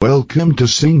Welcome to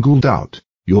Singled Out,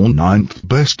 your ninth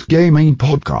best gaming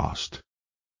podcast.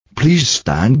 Please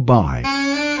stand by.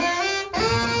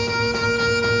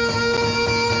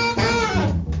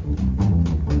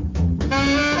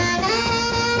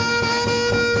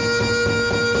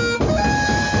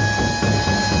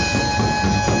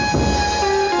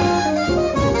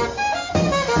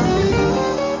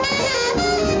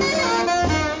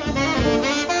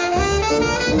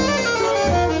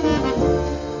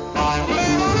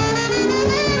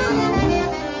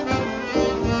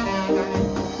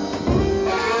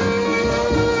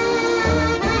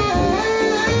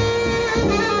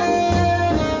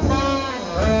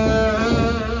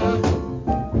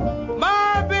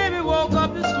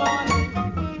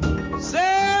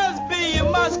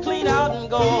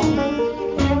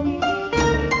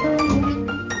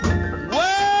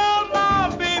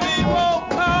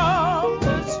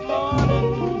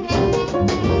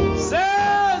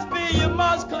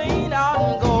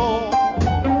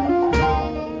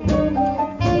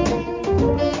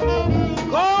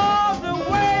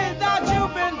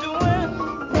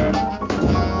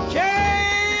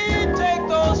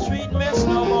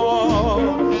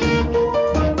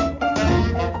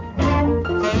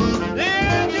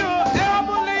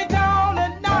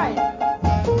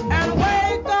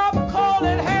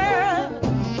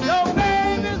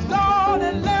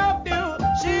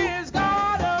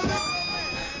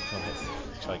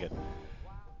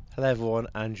 Hello everyone,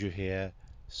 Andrew here.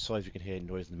 Sorry if you can hear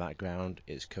noise in the background.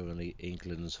 It's currently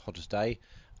England's hottest day,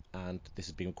 and this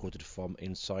is being recorded from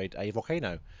inside a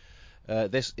volcano.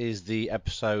 This is the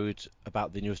episode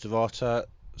about the newest Errata.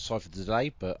 Sorry for the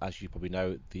delay, but as you probably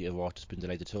know, the Errata's been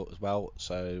delayed as well,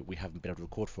 so we haven't been able to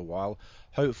record for a while.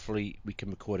 Hopefully we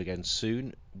can record again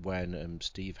soon when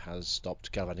Steve has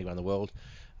stopped gallivanting around the world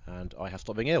and I have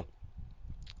stopped being ill.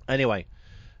 Anyway,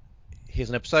 here's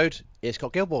an episode. It's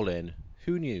got Guild Ball in.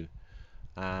 Who knew?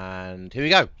 And here we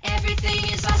go. Everything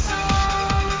is awesome.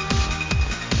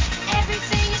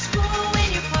 Everything is cool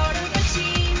when you're part of a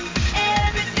team.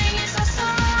 Everything is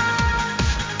awesome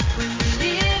when we're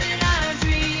living our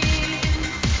dream.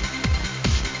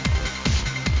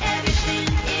 Everything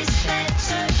is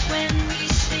better when we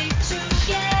stick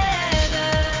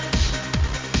together.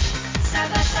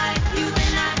 Side by side, you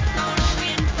and I gonna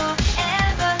win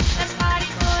forever. Let's party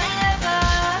forever.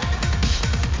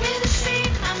 We're the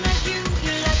same, I'm like you,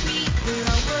 you're like me. We're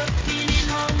all working in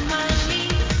harmony.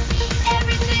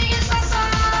 Everything is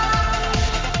awesome.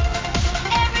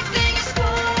 Everything is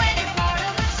cool when you're part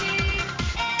of a team.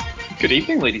 Good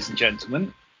evening, ladies and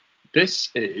gentlemen.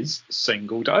 This is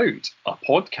Singled Out, a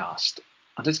podcast.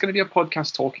 And it's going to be a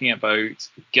podcast talking about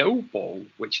Guild Ball,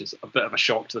 which is a bit of a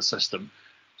shock to the system.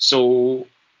 So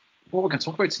what we're going to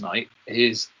talk about tonight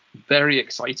is, very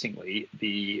excitingly,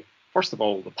 first of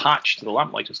all, the patch to the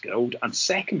Lamplighters Guild, and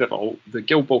second of all, the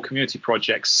Guild Ball Community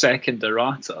Project's second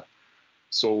errata.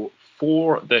 So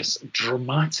for this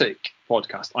dramatic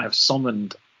podcast, I have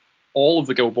summoned all of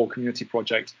the Guild Ball Community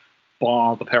Project,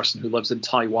 bar the person who lives in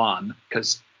Taiwan,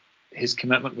 because his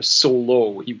commitment was so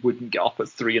low he wouldn't get up at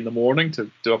 3 a.m.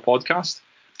 to do a podcast.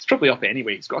 He's probably up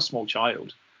anyway. He's got a small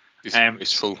child.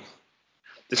 Disgraceful.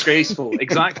 Disgraceful,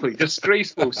 exactly.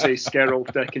 Disgraceful, says Skerrol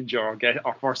Dickinger,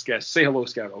 our first guest. Say hello,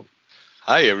 Skerrol.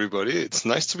 Hi, everybody. It's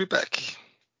nice to be back.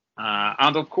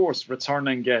 And of course,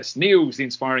 returning guest, Niels, the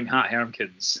Inspiring Hat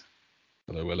Hermkins.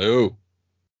 Hello, hello.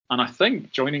 And I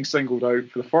think joining Singled Out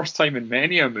for the first time in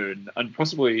many a moon, and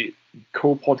possibly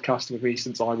co-podcasting with me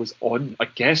since I was on a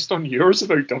guest on yours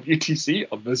about WTC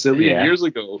a bazillion years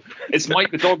ago, it's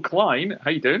Mike the Dog Klein. How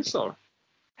you doing, sir?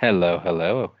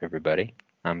 Hello, everybody.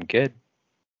 I'm good.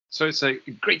 So it's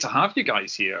great to have you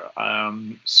guys here.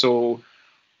 So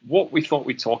what we thought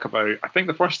we'd talk about, I think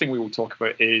the first thing we will talk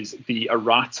about is the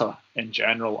errata in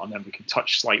general, and then we can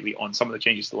touch slightly on some of the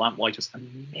changes to Lamplighters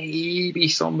and maybe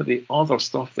some of the other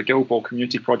stuff the Guild Ball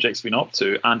Community Project's been up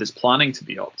to and is planning to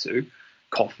be up to.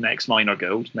 Cough, next minor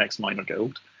guild.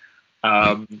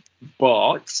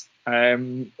 But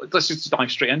let's just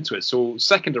dive straight into it. So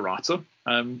second errata,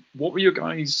 what were your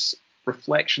guys'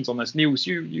 reflections on this? Niels,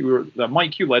 you were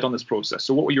Mike, you led on this process.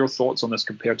 So what were your thoughts on this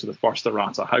compared to the first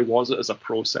errata? How was it as a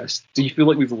process? Do you feel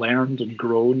like we've learned and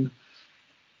grown?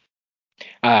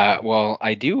 Well,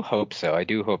 I do hope so. I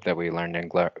do hope that we learned and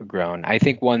grown. I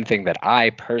think one thing that I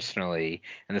personally,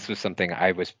 and this was something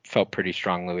I felt pretty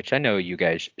strongly, which I know you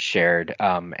guys shared,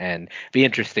 and be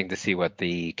interesting to see what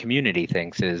the community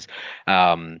thinks is,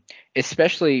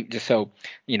 especially just so,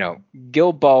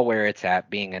 Guild Ball where it's at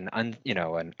being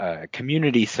a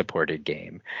community supported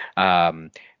game,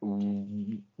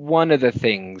 one of the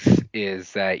things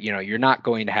is that you're not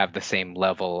going to have the same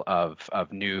level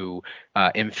of new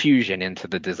infusion into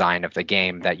the design of the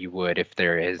game that you would if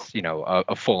there is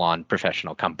a full-on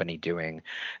professional company doing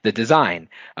the design.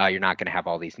 You're not going to have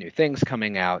all these new things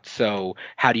coming out. So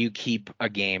how do you keep a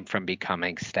game from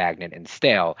becoming stagnant and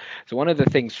stale? So one of the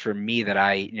things for me that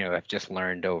I have just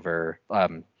learned over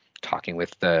talking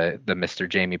with the Mr.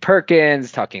 Jamie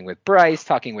Perkins, talking with Bryce,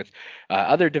 talking with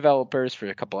other developers for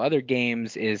a couple other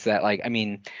games is that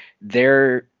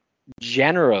they're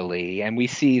generally, and we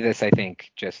see this I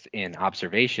think just in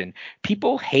observation,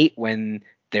 people hate when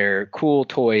their cool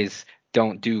toys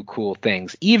don't do cool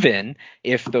things, even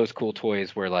if those cool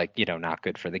toys were not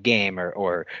good for the game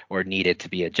or needed to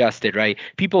be adjusted, right?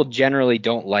 People generally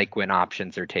don't like when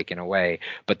options are taken away,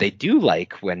 but they do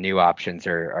like when new options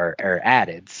are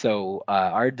added. So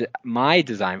my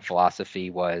design philosophy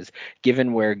was,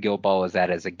 given where Guild Ball is at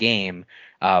as a game,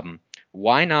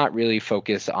 why not really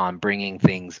focus on bringing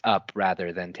things up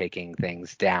rather than taking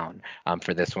things down?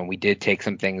 For this one, we did take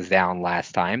some things down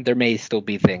last time. There may still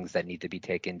be things that need to be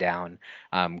taken down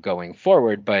going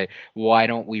forward, but why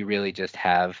don't we really just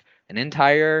have an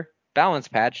entire balance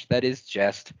patch that is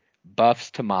just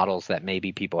buffs to models that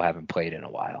maybe people haven't played in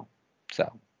a while? So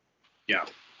Yeah,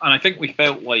 and I think we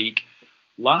felt like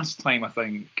last time, I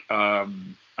think,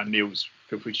 and Neil's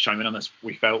feel free to chime in on this,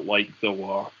 we felt like there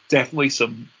were definitely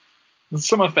some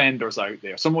offenders out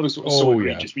there. Some of those were so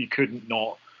egregious we couldn't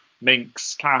not.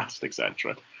 Minx, Cast,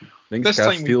 etc. Minx, This Cast,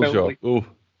 time we Steel felt Shop. like Oh,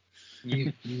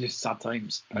 you just sad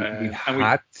times. we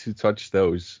had to touch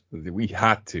those. We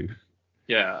had to.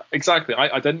 Yeah, exactly.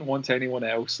 I didn't want anyone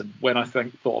else, and when I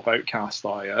thought about Cast,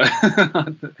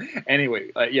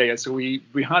 anyway. Yeah. So we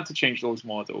had to change those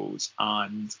models,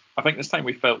 and I think this time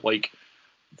we felt like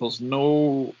there's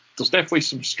definitely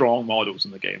some strong models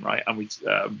in the game, right? And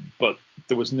but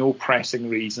there was no pressing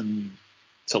reason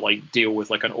to deal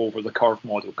with an over the curve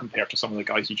model compared to some of the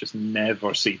guys you just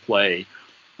never see play.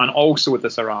 And also with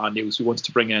this Errata news, we wanted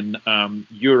to bring in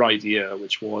your idea,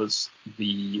 which was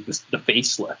the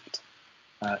facelift.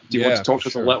 Do you want to talk to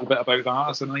us a little bit about that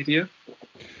as an idea?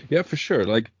 Yeah, for sure.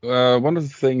 One of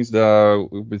the things that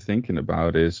we've been thinking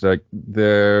about is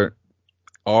there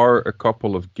are a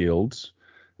couple of guilds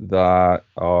that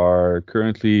are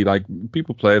currently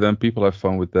people play them, people have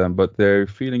fun with them, but they're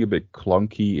feeling a bit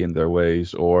clunky in their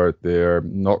ways, or they're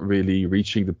not really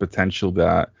reaching the potential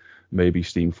that maybe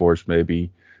Steamforce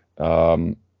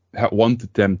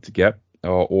wanted them to get,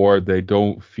 or they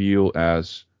don't feel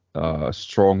as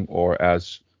strong or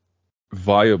as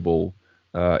viable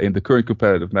in the current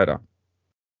competitive meta.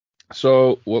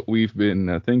 So what we've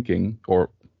been thinking, or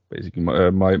basically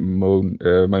my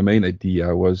main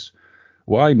idea was,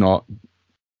 why not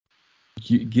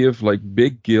give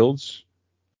big guilds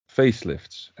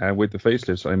facelifts? And with the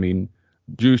facelifts, I mean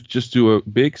just do a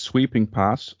big sweeping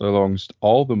pass amongst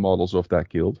all the models of that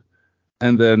guild,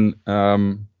 and then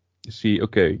see,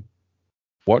 okay,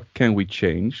 what can we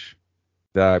change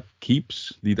that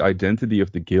keeps the identity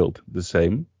of the guild the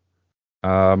same,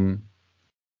 and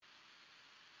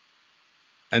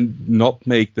not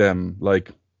make them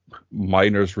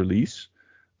miners release,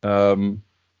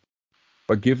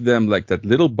 but give them that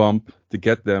little bump to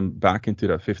get them back into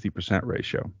that 50%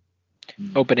 ratio.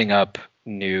 Opening up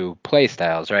new play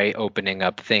styles, right? Opening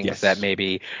up things that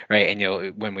maybe, right?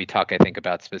 And when we talk, I think,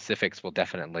 about specifics, we'll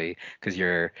definitely, because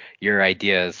your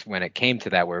ideas when it came to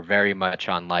that were very much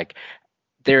on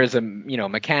there's a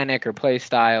mechanic or play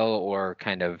style or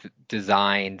kind of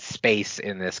design space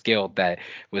in this guild that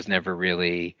was never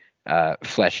really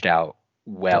fleshed out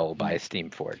well by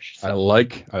Steamforged. So. I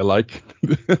like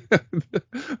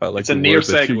it's a near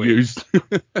segue. You used.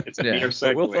 It's a near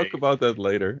segue. We'll talk about that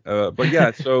later. But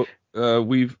yeah, so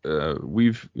we've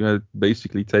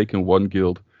basically taken one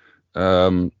guild.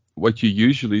 What you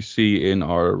usually see in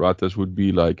our ratas would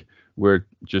be we're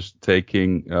just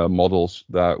taking models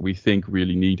that we think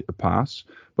really need a pass.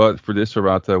 But for this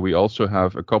errata, we also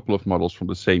have a couple of models from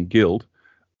the same guild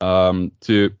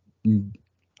to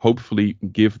hopefully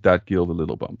give that guild a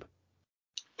little bump.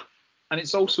 And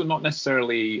it's also not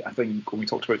necessarily, I think, when we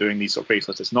talked about doing these sort of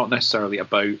facelifts, it's not necessarily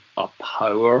about a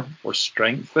power or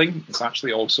strength thing. It's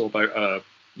actually also about a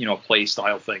play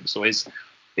style thing. So is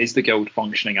the guild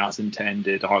functioning as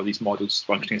intended? Are these models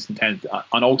functioning as intended?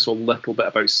 And also a little bit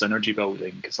about synergy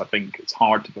building, because I think it's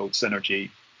hard to build synergy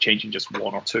changing just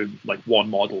one or two, one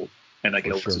model in a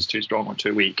guild because it's too strong or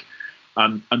too weak.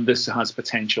 And this has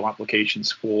potential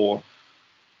applications for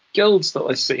guilds that,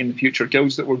 let's say in the future,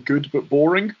 guilds that were good but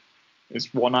boring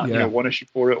is one issue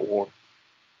for it, or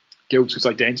guilds whose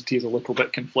identity is a little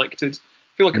bit conflicted.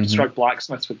 feel like I could Mhm. describe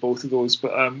blacksmiths with both of those,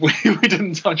 but we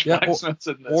didn't touch Yeah, blacksmiths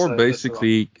in this. or this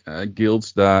basically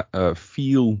guilds that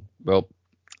feel, well,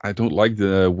 I don't like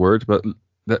the word, but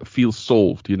that feel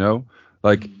solved, you know?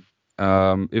 Like,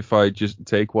 if I just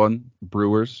take one,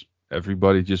 brewers,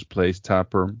 everybody just plays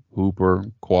Tapper, Hooper,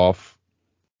 Quaff,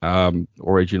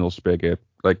 Original Spigot,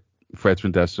 like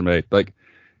Veteran Decimate. Like,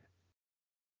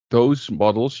 those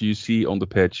models you see on the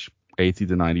pitch 80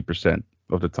 to 90%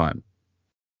 of the time.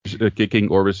 Kicking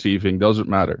or receiving, doesn't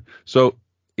matter. So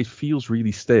it feels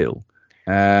really stale.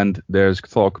 And there's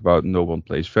talk about no one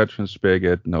plays Veteran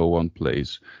Spigot, no one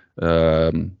plays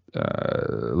Lucky,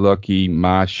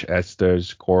 Mash,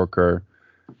 Esters, Corker.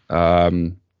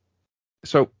 So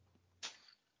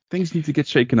things need to get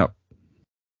shaken up.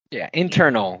 Yeah,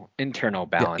 internal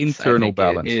balance. I internal think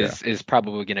balance, is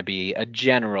probably going to be a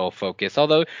general focus,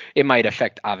 although it might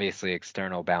affect obviously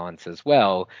external balance as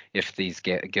well if these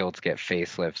guilds get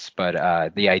facelifts.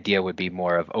 But the idea would be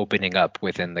more of opening up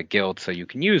within the guild so you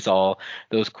can use all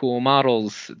those cool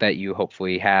models that you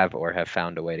hopefully have or have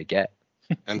found a way to get.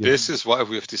 And this is why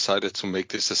we have decided to make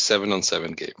this a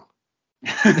 7-on-7 game.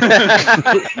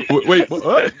 Wait,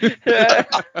 what?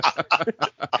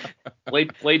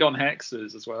 Played on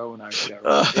hexes as well now.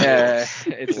 Yeah,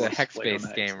 it's a Played on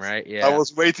hex-based game, hexes. right? I Yeah.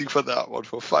 was waiting for that one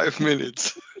for 5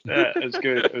 minutes. Yeah, it was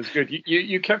good. It was good.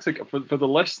 You kept for the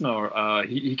listener.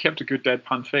 He kept a good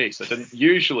deadpan face. I didn't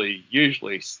usually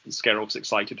Skerrov's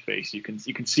excited face. You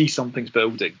can see something's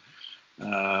building.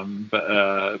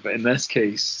 But in this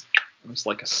case, it was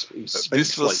like it was This was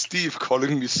Sphinx-like. Steve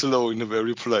calling me slow in a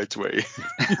very polite way.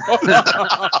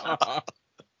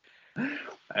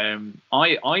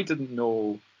 I didn't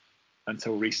know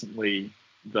until recently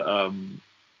that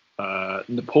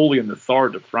Napoleon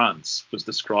III of France was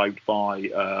described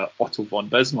by Otto von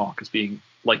Bismarck as being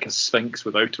like a sphinx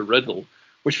without a riddle,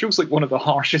 which feels like one of the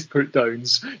harshest put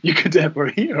downs you could ever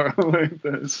hear.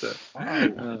 I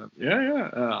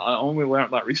only learnt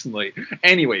that recently.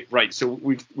 Anyway, right, so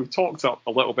we've talked up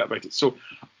a little bit about it. So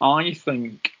I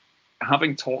think,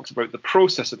 having talked about the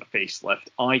process of the facelift,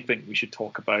 I think we should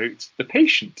talk about the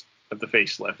patient of the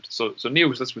facelift. So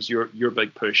Niels, this was your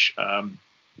big push. Do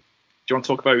you want to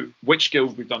talk about which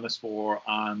guild we've done this for,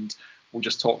 and we'll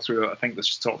just talk through it. I think let's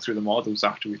just talk through the models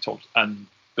after we've talked,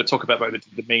 but talk about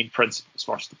the main principles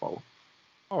first of all.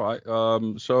 All right.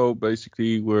 So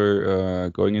basically, we're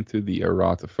going into the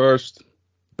Errata first,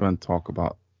 and talk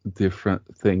about different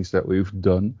things that we've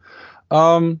done.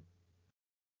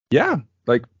 Yeah,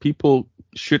 like people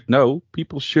should know.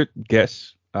 People should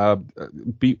guess. I've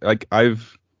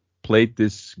played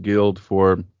this guild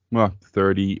for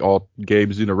 30 odd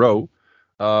games in a row.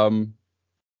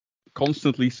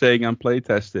 Constantly saying I'm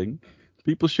playtesting.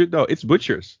 People should know it's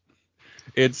butchers.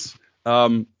 It's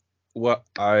what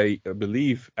I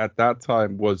believe at that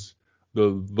time was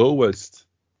the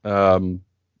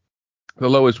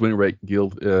lowest win rate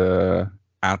guild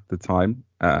at the time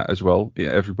as well. Yeah,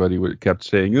 everybody kept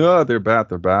saying, "Oh, they're bad,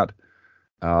 they're bad."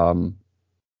 So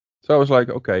I was like,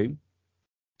 okay,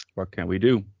 what can we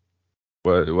do?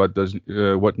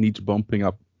 What needs bumping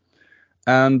up?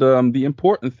 And the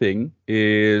important thing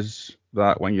is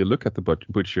that when you look at the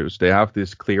butchers, they have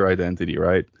this clear identity,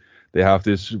 right? They have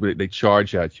this, they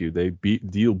charge at you, they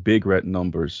deal big red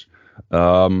numbers.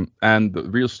 And the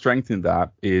real strength in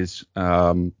that is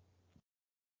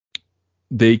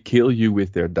they kill you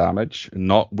with their damage,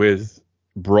 not with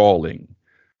brawling.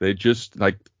 They just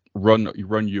like run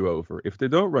you over. If they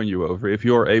don't run you over, if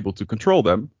you're able to control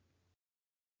them,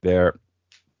 they're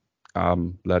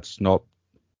let's not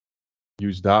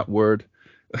use that word.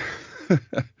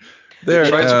 They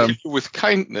try to They're kill you with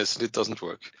kindness and it doesn't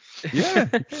work. yeah.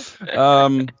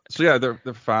 So yeah, they're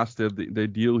fast. They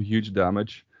deal huge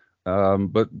damage,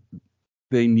 but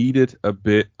they needed a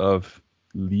bit of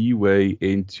leeway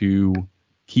into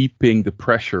keeping the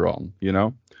pressure on, you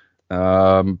know,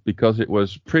 because it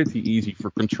was pretty easy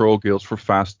for control guilds, for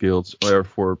fast guilds, or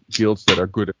for guilds that are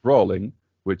good at brawling,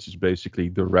 which is basically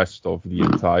the rest of the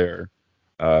entire.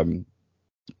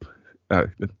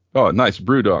 Oh, nice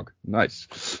Brewdog, nice.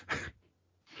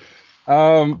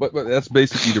 But that's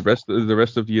basically the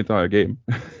rest of the entire game.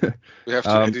 We have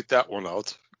to edit that one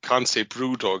out. Can't say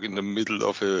Brewdog in the middle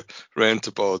of a rant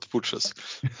about butchers.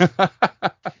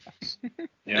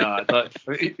 Yeah, have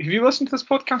you listened to this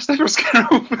podcast ever,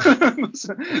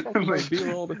 I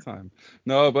feel all the time.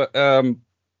 No, but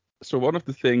so one of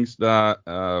the things that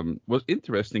was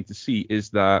interesting to see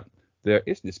is that there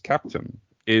is this captain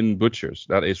in Butchers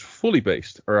that is fully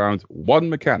based around one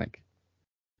mechanic.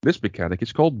 This mechanic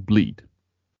is called Bleed.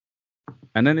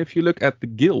 And then if you look at the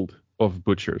guild of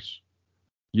Butchers,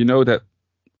 you know that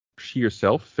she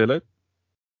herself, Philip,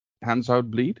 hands out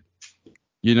bleed.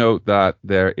 You know that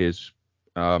there is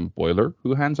Boiler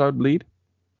who hands out bleed.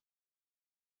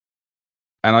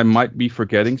 And I might be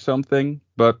forgetting something,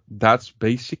 but that's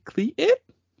basically it.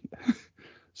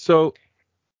 So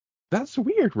that's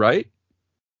weird, right?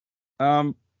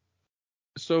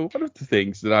 So one of the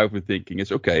things that I've been thinking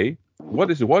is, okay, what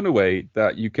is one way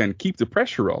that you can keep the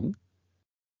pressure on,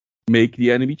 make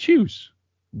the enemy choose?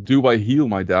 Do I heal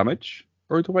my damage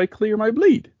or do I clear my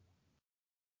bleed?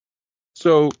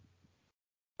 So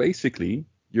basically,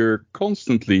 you're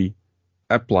constantly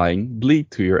applying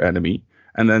bleed to your enemy,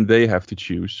 and then they have to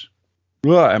choose.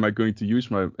 Well, am I going to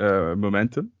use my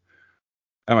momentum?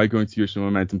 Am I going to use the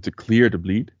momentum to clear the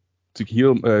bleed, to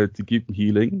heal, to keep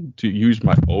healing, to use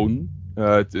my own,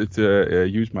 to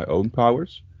use my own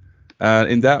powers? And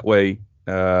in that way,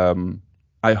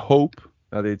 I hope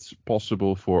that it's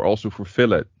possible for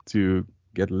Philip to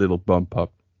get a little bump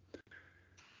up.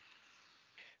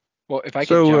 Well, if I could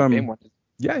So jump in,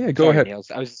 yeah, go sorry, ahead.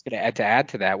 Niels. I was just going to add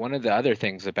to that. One of the other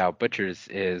things about Butchers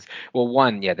is, well,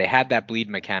 one, yeah, they had that bleed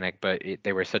mechanic, but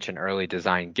they were such an early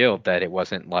design guild that it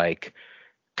wasn't like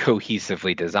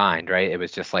cohesively designed, right? It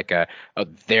was just like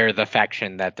they're the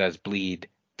faction that does bleed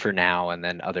for now, and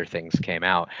then other things came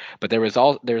out. But there's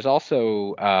also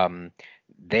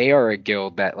they are a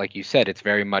guild that, like you said, it's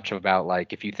very much about,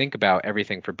 like, if you think about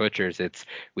everything for Butchers, it's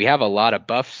we have a lot of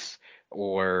buffs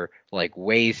or like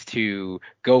ways to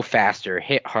go faster,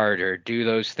 hit harder, do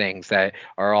those things that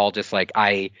are all just like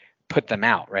I put them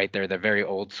out, right? They're the very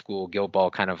old school Guild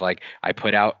Ball kind of like I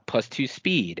put out +2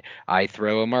 speed. I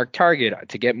throw a marked target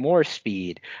to get more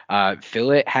speed.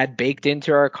 Philip had baked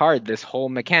into our card this whole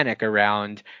mechanic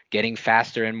around getting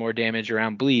faster and more damage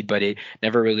around bleed, but it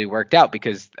never really worked out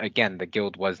because, again, the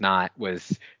guild was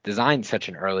designed such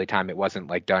an early time. It wasn't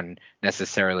like done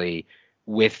necessarily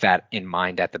with that in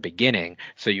mind at the beginning.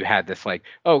 So you had this like,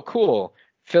 oh, cool,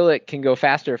 Philip can go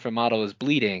faster if a model is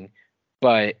bleeding,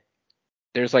 but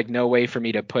there's like no way for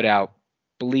me to put out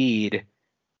bleed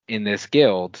in this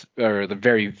guild, or the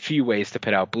very few ways to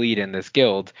put out bleed in this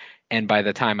guild. And by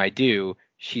the time I do,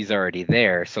 she's already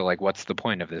there. So like, what's the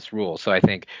point of this rule? So I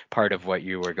think part of what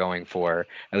you were going for,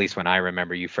 at least when I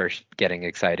remember you first getting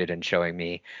excited and showing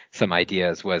me some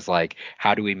ideas, was like,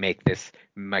 how do we make this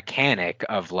mechanic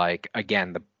of, like,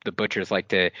 again, the butchers like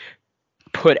to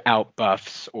put out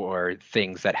buffs or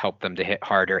things that help them to hit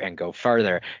harder and go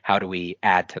farther. How do we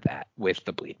add to that with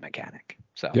the bleed mechanic?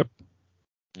 So Yep.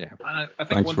 Yeah. And I think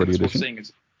Thanks one for thing the that's worth addition. saying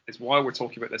is why we're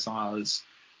talking about this as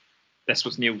this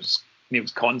was Neil's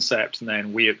concept, and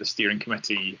then we at the steering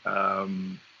committee,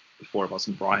 the four of us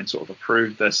and Brian, sort of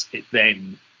approved this. It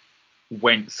then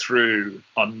went through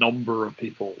a number of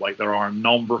people. Like, there are a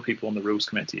number of people on the rules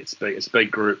committee. It's a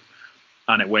big group,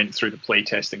 and it went through the play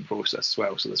testing process as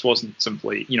well. So this wasn't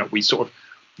simply,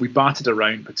 we batted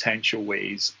around potential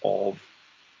ways of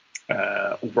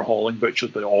overhauling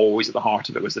Butchers, but always at the heart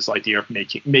of it was this idea of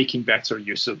making better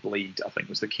use of bleed. I think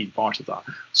was the key part of that.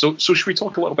 So should we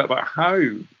talk a little bit about how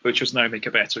Butchers now make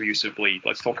a better use of bleed?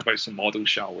 Let's talk about some models,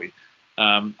 shall we?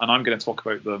 And I'm going to talk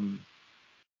about them.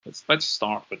 Let's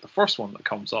start with the first one that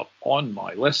comes up on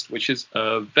my list, which is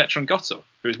Veteran Gutter,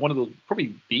 who is one of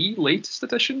probably the latest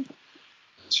addition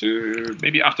to,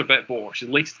 maybe after Vet Boar. She's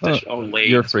the latest edition.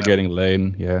 Lane. You're forgetting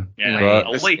Lane, yeah. Yeah, But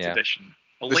a late edition.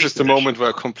 This is the moment where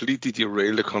I completely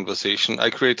derail the conversation. I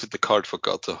created the card for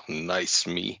Gutter. Nice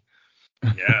me.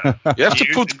 Yeah. You have to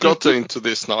put Gutter into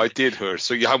this now. I did her,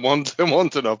 so I want an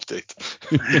update.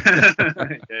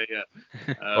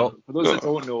 yeah. For those that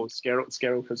don't know,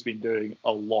 Skerrill has been doing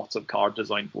a lot of card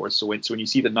design for us. So when you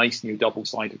see the nice new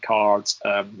double-sided cards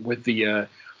with the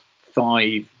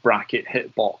 5 bracket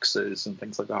hit boxes and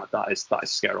things like that, that is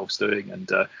Skerrill's doing,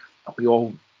 and we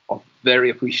all are very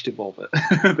appreciative of it,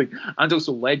 and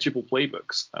also legible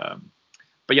playbooks.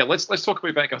 But yeah, let's talk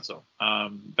about Vet Gutter.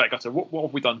 Vet Gutter, what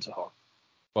have we done to her?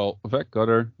 Well, Vet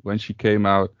Gutter, when she came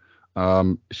out,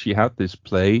 she had this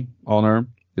play on her.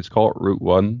 It's called Route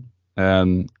 1,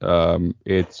 and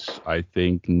it's, I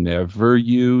think, never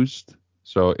used.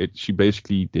 So she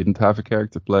basically didn't have a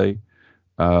character play.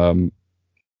 And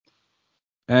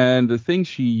the thing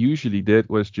she usually did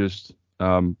was just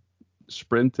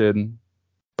sprint in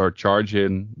or charge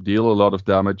in, deal a lot of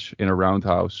damage in a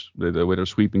roundhouse with a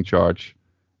sweeping charge.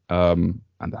 And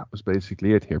that was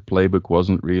basically it. Her playbook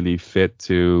wasn't really fit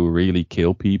to really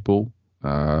kill people.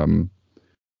 There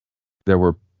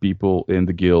were people in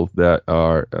the guild that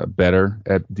are better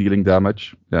at dealing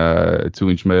damage.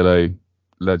 2-inch melee,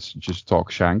 let's just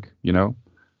talk shank,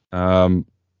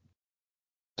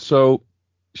 So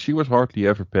she was hardly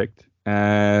ever picked.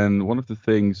 And one of the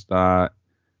things that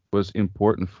was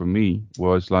important for me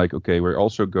was like, okay, we're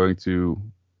also going to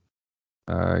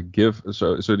give.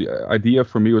 So the idea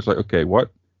for me was like, okay,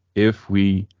 what if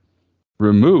we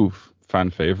remove fan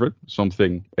favorite,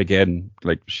 something again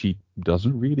like she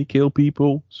doesn't really kill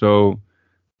people, so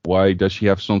why does she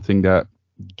have something that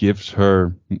gives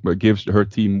her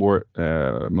team more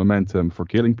momentum for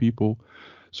killing people?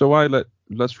 So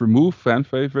let's remove fan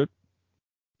favorite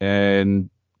and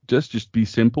just be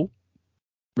simple.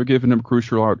 We're giving him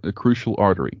a crucial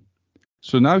artery.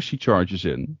 So now she charges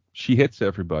in, she hits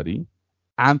everybody,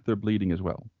 and they're bleeding as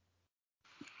well.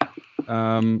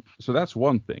 So that's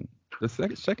one thing. The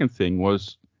second thing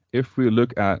was if we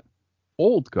look at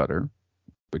old gutter,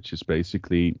 which is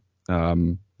basically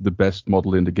the best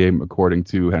model in the game according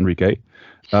to Henry K.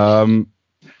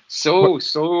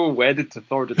 So wedded to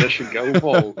third edition Guild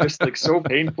Ball, just like so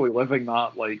painfully living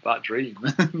that dream.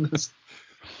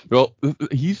 Well,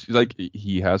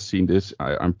 he has seen this.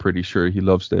 I'm pretty sure he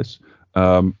loves this.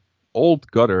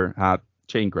 Old gutter had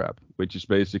chain grab, which is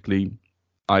basically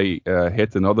I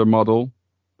hit another model,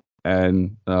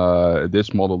 and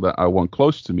this model that I want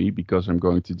close to me because I'm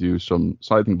going to do some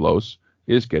sighting blows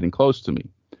is getting close to me.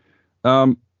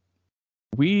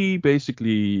 We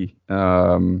basically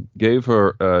gave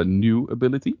her a new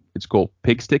ability. It's called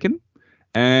pig sticking,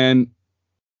 and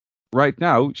right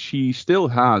now she still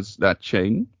has that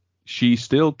chain. She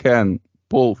still can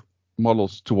pull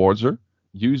models towards her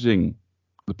using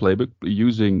the playbook,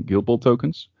 using Guild Ball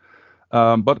tokens.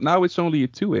 But now it's only a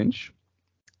 2-inch.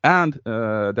 And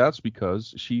that's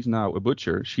because she's now a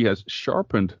butcher. She has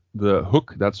sharpened the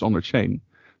hook that's on her chain.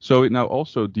 So it now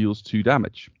also deals 2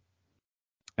 damage.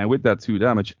 And with that 2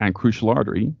 damage and crucial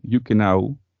artery, you can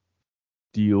now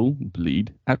deal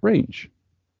bleed at range.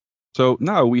 So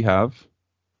now we have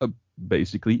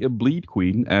basically a bleed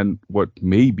queen and what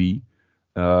may be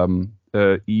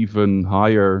even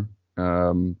higher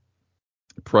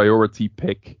priority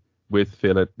pick with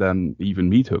fillet than even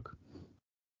meat hook.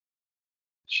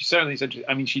 She certainly is interesting.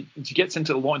 I mean, she gets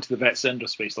into a lot into the Vet Cinder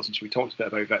space, doesn't she? We talked a bit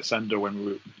about Vet Cinder when we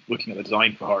were looking at the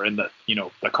design for her, and that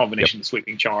the combination of the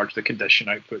sweeping charge, the condition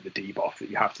output, the debuff that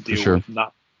you have to deal with, and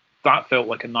that felt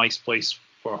like a nice place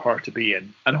for her to be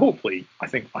in. And hopefully, I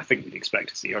think we'd expect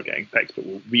to see her getting picked, but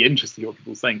we'll be interested to see what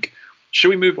people think. Should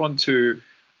we move on to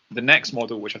the next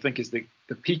model, which I think is the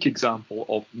peak example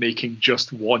of making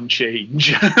just one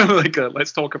change?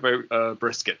 Let's talk about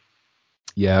Brisket.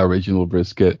 Yeah, original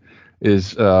Brisket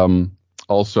is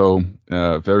also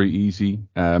very easy.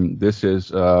 This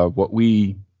is what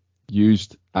we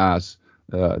used as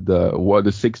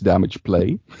the 6 damage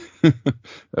play.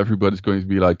 Everybody's going to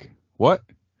be like, what?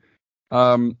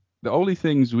 The only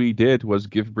things we did was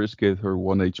give Brisket her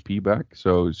 1 HP back,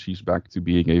 so she's back to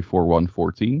being a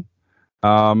 4/1/14.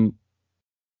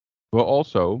 But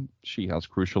also she has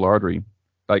crucial artery.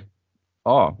 Like,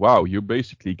 oh wow, you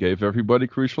basically gave everybody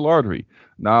crucial artery.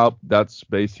 Now that's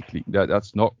basically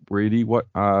that's not really what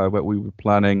we were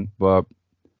planning, but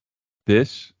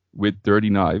this with dirty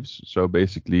knives, so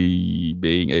basically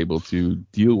being able to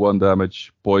deal 1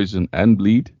 damage, poison and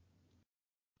bleed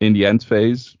in the end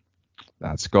phase,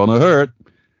 that's gonna hurt.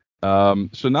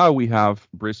 So now we have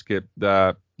Brisket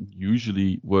that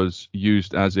usually was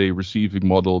used as a receiving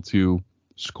model to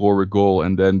score a goal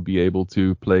and then be able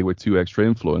to play with 2 extra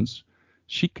influence.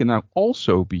 She can now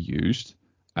also be used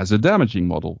as a damaging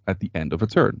model at the end of a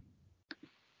turn.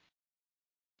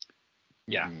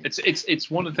 Yeah, it's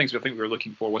one of the things I think we were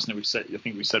looking for, wasn't it? I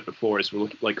think we said before, is we're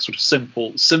looking like sort of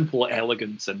simple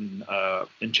elegance and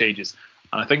changes.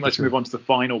 And I think let's move on to the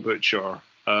final butcher,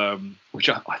 which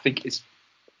I think is.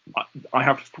 I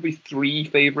have probably 3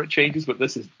 favorite changes, but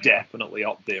this is definitely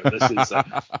up there.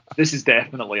 This is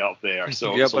definitely up there.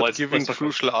 So yeah, so but let's giving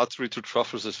crucial artery to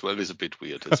truffles as well is a bit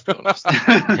weird. Let's be honest.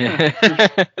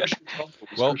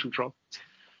 Crucial truffles.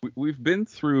 We've been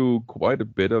through quite a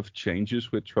bit of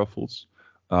changes with truffles,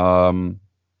 and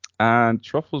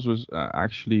truffles was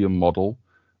actually a model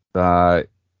that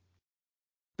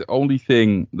the only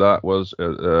thing that was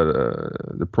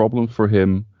the problem for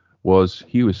him was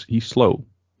he's slow.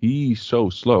 He's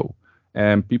so slow,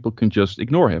 and people can just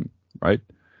ignore him, right?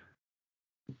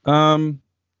 So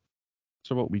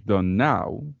what we've done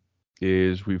now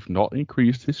is we've not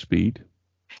increased his speed.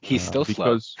 He's still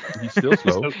slow. Because he's still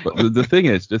slow. But the thing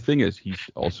is, he's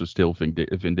also still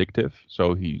vindictive.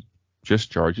 So he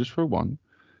just charges for 1,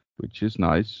 which is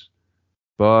nice.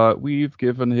 But we've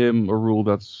given him a rule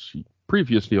that's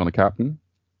previously on a captain.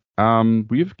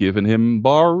 We've given him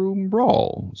Barroom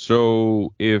Brawl.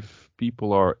 So if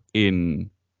people are in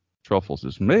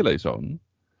Truffles' melee zone,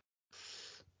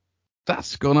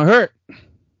 that's gonna hurt.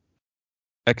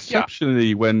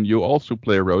 Exceptionally, when you also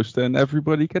play roast, then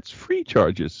everybody gets free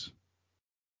charges.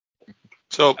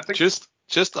 So I think-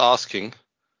 just asking,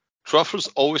 Truffles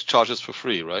always charges for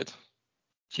free, right?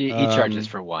 He charges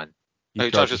for 1. He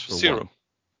charges for 0. one.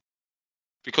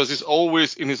 Because he's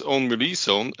always in his own melee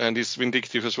zone and he's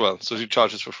vindictive as well, so he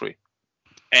charges for free.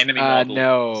 Enemy model.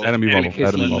 No. Enemy model.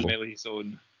 because Enemy he- model. Melee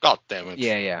zone. God damn it.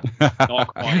 Yeah. Not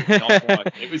quite. Not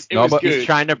quite. It was No, but good. He's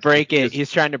trying to break it. Just-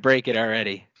 He's trying to break it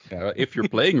already. Yeah, if you're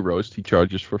playing roast, he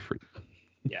charges for free.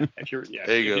 Yeah, if you're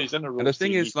There you if go. he's in a And the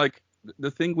thing roasty, is, like,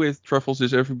 the thing with Truffles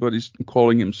is everybody's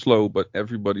calling him slow, but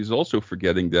everybody's also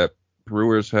forgetting that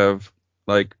brewers have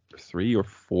like 3 or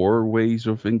 4 ways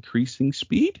of increasing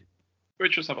speed.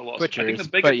 Butchers have a lot. I think Butchers,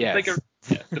 the bigger, but yes.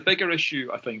 the bigger issue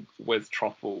I think with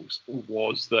Truffles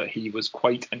was that he was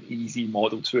quite an easy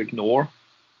model to ignore,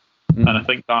 and I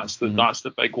think that's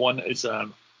the big one. Is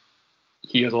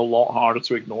he is a lot harder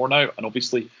to ignore now, and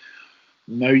obviously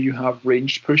now you have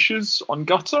ranged pushes on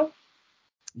Gutter.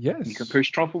 Yes. You can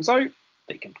push Truffles out.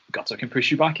 Gutter can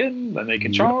push you back in, then they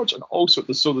can Yep. charge, and also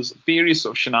there's various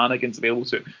sort of shenanigans available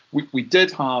to it. We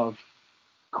did have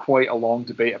quite a long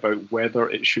debate about whether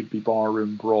it should be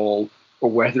Barroom Brawl or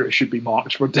whether it should be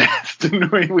March for Death, didn't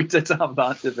we? We did have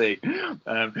that debate.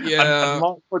 And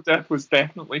March for Death was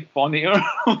definitely funnier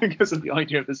because of the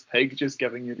idea of this pig just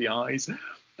giving you the eyes.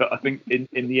 But I think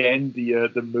in the end,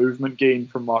 the movement gain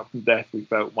from March for Death we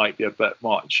felt might be a bit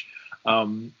much.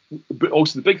 But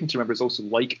also the big thing to remember is also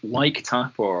like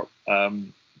Tapper,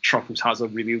 Truffles has a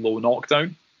really low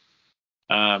knockdown.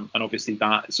 And obviously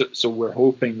that, so we're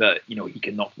hoping that, you know, he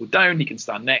can knock people down, he can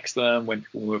stand next to them when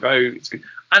people move out. It's good.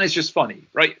 And it's just funny,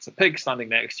 right? It's a pig standing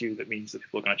next to you that means that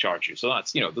people are going to charge you. So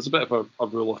that's, you know, there's a bit of a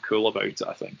rule of cool about it,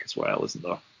 I think, as well, isn't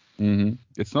there? Mm-hmm.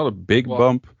 It's not a big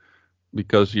bump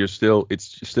because it's still a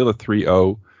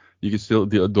 3-0. You can still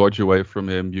dodge away from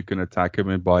him. You can attack him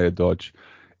and buy a dodge.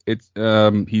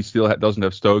 He still doesn't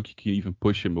have stoke. You can even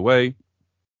push him away.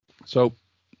 So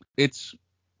it's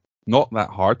not that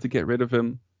hard to get rid of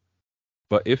him.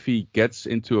 But if he gets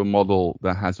into a model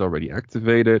that has already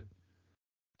activated,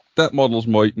 that model's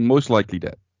most likely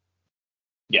dead.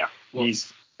 Yeah,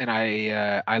 And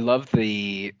I love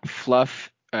the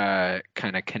fluff kind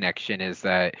of connection is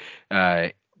that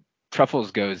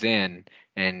Truffles goes in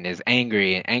and is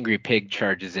angry, and Angry Pig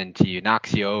charges into you,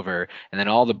 knocks you over, and then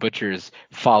all the butchers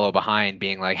follow behind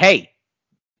being like, hey,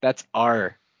 that's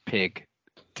our pig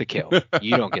to kill.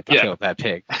 You don't get to kill that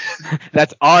pig.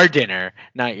 That's our dinner,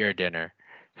 not your dinner.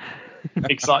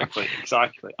 exactly.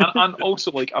 And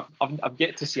also, like, I've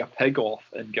yet to see a pig off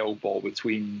in Guild Ball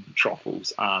between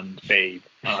Truffles and Babe,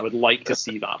 and I would like to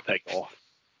see that pig off.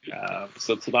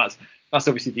 So that's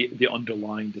obviously the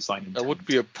underlying design intent. That would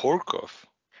be a pork off.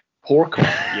 Pork off,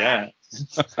 yeah.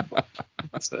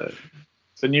 It's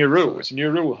a new rule. It's a new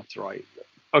rule we'll have to write.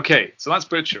 Okay, so that's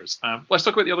Butchers. Let's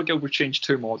talk about the other guild we've changed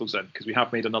 2 models in, because we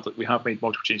have made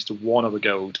multiple changes to one other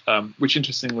guild, which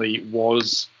interestingly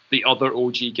was the other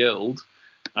OG guild.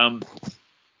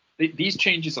 These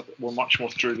changes were much more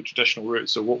through the traditional route.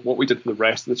 So what we did for the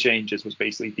rest of the changes was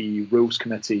basically the rules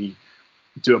committee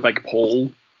do a big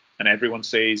poll, and everyone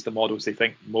says the models they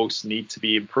think most need to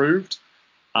be improved,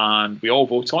 and we all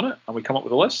vote on it, and we come up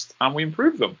with a list, and we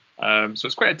improve them. So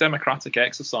it's quite a democratic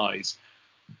exercise.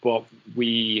 But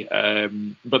so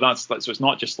it's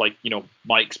not just like, you know,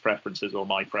 Mike's preferences or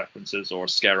my preferences or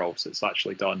Skerov's. It's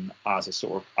actually done as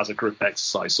a group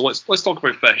exercise. So let's talk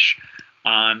about fish,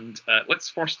 and let's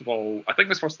first of all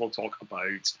talk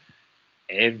about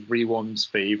everyone's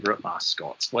favourite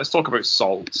mascot. Let's talk about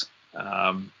Salt,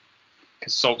 because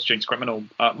Salt's changed criminal.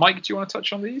 Mike, do you want to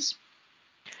touch on these?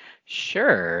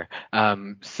 Sure.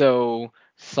 So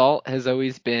Salt has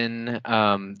always been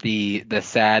the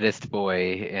saddest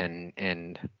boy,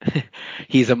 and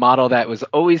he's a model that was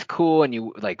always cool and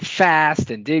you like fast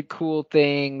and did cool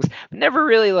things. Never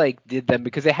really like did them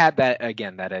because it had that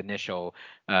initial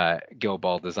Guild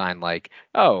Ball design, like,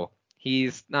 oh,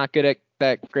 he's not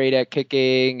great at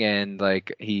kicking, and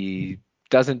like he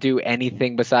doesn't do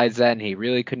anything besides that, and he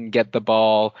really couldn't get the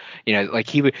ball. You know, like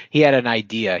he had an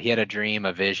idea, he had a dream,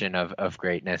 a vision of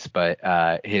greatness, but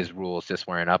his rules just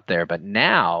weren't up there. But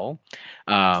now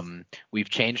we've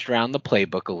changed around the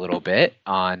playbook a little bit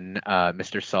on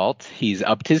Mr. Salt. He's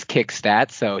upped his kick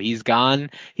stats, so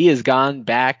he has gone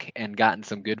back and gotten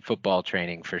some good football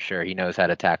training for sure. He knows how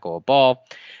to tackle a ball.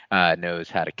 knows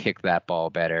how to kick that ball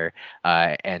better,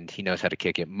 and he knows how to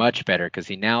kick it much better because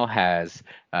he now has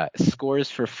scores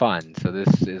for fun. So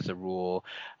this is a rule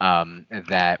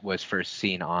that was first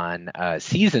seen on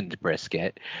seasoned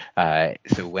brisket.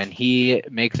 So when he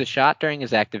makes a shot during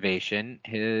his activation,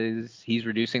 he's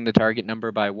reducing the target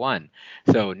number by 1.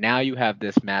 So now you have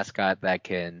this mascot that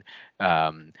can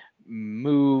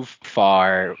move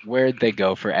far, where'd they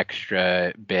go for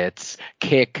extra bits,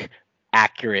 kick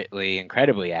accurately,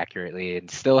 incredibly accurately, and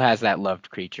still has that loved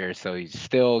creature. So he's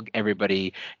still,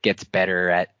 everybody gets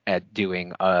better at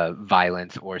doing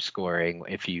violence or scoring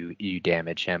if you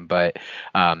damage him. But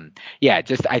yeah,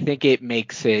 just I think it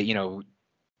makes it,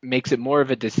 makes it more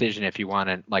of a decision if you want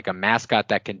a mascot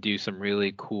that can do some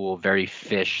really cool, very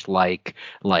fish like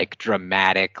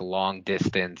dramatic long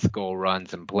distance goal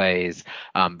runs and plays,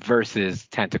 versus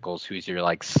Tentacles, who's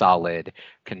your solid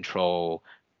control,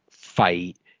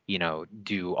 fight,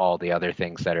 do all the other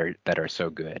things that are so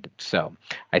good. So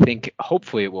I think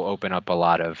hopefully it will open up a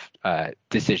lot of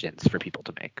decisions for people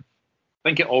to make. I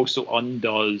think it also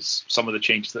undoes some of the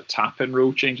changes that tap-in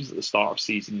rule changes at the start of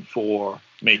season 4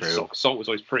 made. Salt was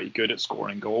always pretty good at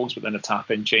scoring goals, but then the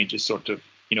tap-in changes sort of,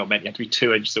 meant you had to be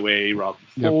 2 inches away rather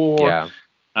than 4. Yeah.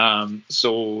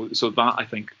 So that, I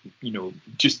think,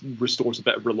 just restores a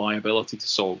bit of reliability to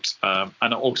Salt.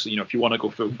 And also, if you want to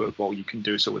go full football, you can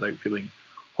do so without feeling,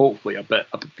 hopefully, a bit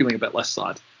less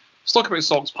sad. Let's talk about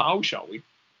Salt's pal, shall we?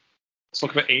 Let's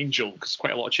talk about Angel, because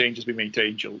quite a lot of changes been made to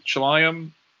Angel. Shall I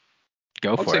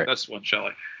I'll take this one, shall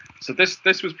I? So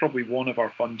this was probably one of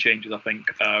our fun changes, I think.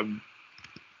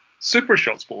 Super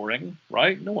Shot's boring,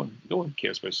 right? No one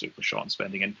cares about Super Shot and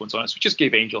spending influence on it. So we just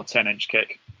gave Angel a 10-inch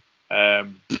kick.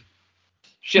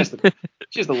 She has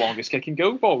the longest kick in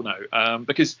Go Ball now.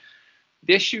 Because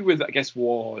the issue with it, I guess,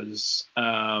 was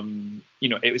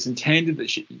it was intended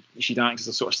that she'd act as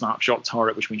a sort of snapshot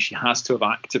turret, which means she has to have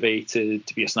activated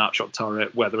to be a snapshot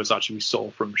turret. Whether it's actually we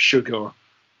saw from Sugar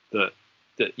that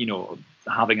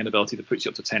having an ability that puts you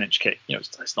up to 10-inch kick,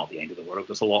 it's not the end of the world.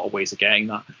 There's a lot of ways of getting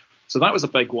that. So that was a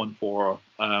big one for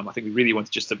her. I think we really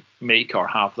wanted just to make her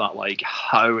have that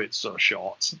howitzer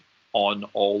shot on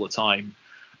all the time.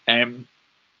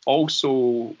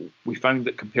 Also, we found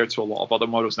that compared to a lot of other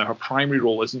models, now her primary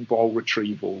role isn't ball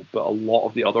retrieval, but a lot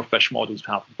of the other fish models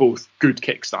have both good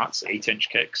kick stats, 8-inch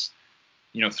kicks,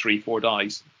 3-4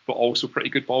 dies, but also pretty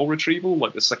good ball retrieval,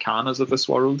 like the Sakanas of this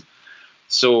world.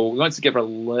 So we wanted to give her a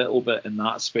little bit in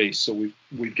that space. So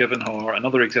we've given her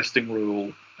another existing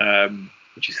rule,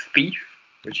 which is Thief,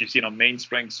 which you've seen on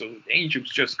Mainspring. So Angel's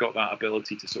just got that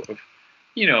ability to sort of,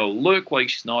 look like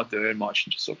she's not doing much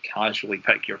and just sort of casually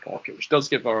pick your pocket, which does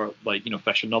give her,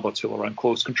 Fish another tool around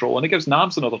close control. And it gives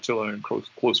Nabs another tool around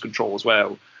close control as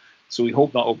well. So we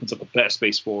hope that opens up a bit of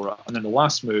space for her. And then the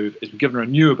last move is we've given her a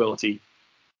new ability.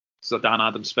 It's a Dan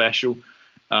Adams special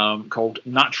called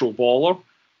Natural Baller.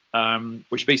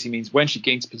 Which basically means when she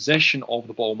gains possession of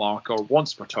the ball marker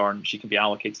once per turn, she can be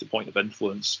allocated a point of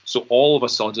influence. So all of a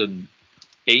sudden,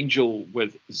 Angel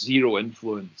with 0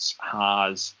 influence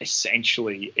has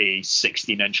essentially a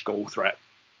 16-inch goal threat,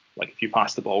 if you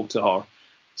pass the ball to her.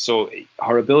 So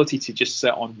her ability to just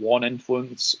sit on 1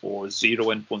 influence or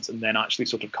 0 influence and then actually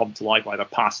sort of come to life, either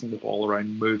passing the ball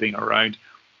around, moving around,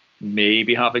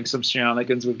 maybe having some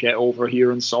shenanigans with Get Over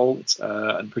here and Salt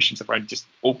and pushing stuff around, just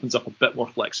opens up a bit more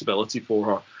flexibility for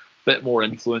her, a bit more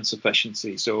influence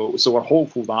efficiency. So we're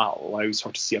hopeful that allows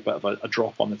her to see a bit of a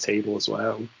drop on the table as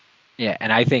well. Yeah,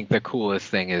 and I think the coolest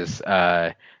thing is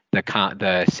the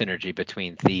synergy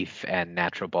between Thief and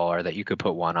Natural Baller, that you could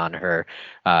put one on her,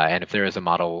 and if there is a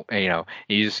model, you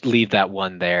just leave that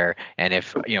one there, and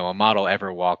if a model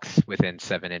ever walks within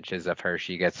 7 inches of her,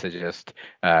 she gets to just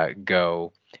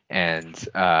go and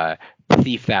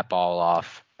thief that ball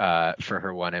off for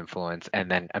her 1 influence, and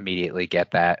then immediately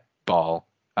get that ball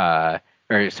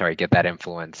get that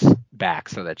influence back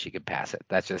so that she could pass it.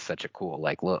 That's just such a cool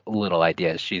little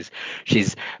idea. She's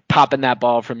popping that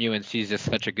ball from you, and she's just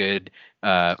such a good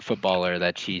footballer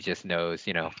that she just knows,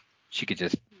 she could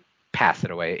just pass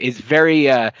it away. It's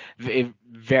very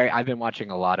I've been watching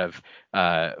a lot of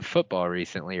football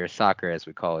recently, or soccer as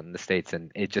we call it in the States,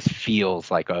 and it just feels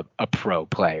like a pro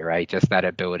play, right? Just that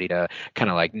ability to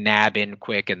kind of nab in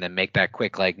quick and then make that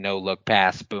quick no look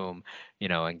pass, boom,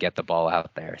 and get the ball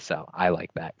out there. So I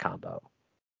like that combo.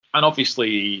 And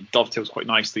obviously dovetails quite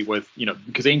nicely with,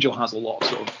 because Angel has a lot of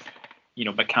sort of,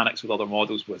 mechanics with other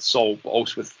models with Sol, but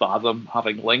also with Fathom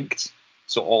having linked.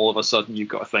 So all of a sudden you've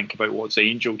got to think about what's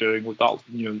Angel doing with that,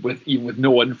 even with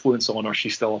no influence on her,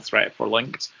 she's still a threat for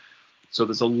linked. So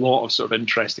there's a lot of sort of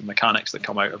interesting mechanics that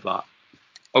come out of that.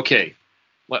 Okay,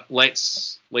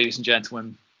 let's, ladies and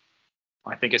gentlemen,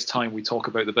 I think it's time we talk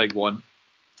about the big one.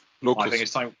 Locus. I think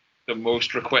it's time. The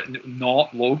most requested,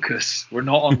 not Locus. We're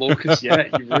not on Locus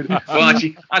yet. Well,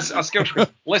 actually, as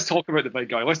let's talk about the big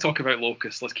guy. Let's talk about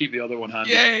Locus. Let's keep the other one handy.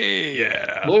 Yay!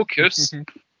 Yeah. Locus.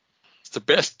 It's the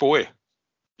best boy.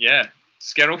 Yeah.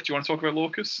 Skerov, do you want to talk about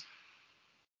Locus?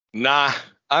 Nah,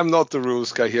 I'm not the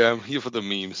rules guy here. I'm here for the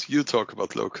memes. You talk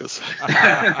about Locus.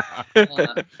 Okay,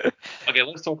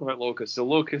 let's talk about Locus. So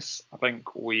Locus, I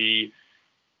think we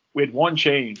had one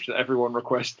change that everyone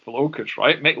requested for Locus,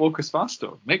 right? Make Locus faster.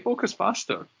 Make Locus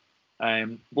faster.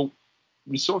 Well,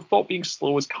 we sort of thought being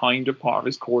slow was kind of part of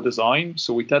his core design,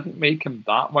 so we didn't make him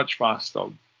that much faster,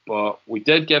 but we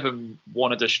did give him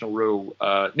one additional rule.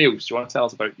 Niels, do you want to tell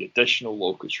us about the additional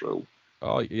Locus rule?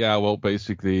 Oh yeah, well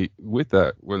basically with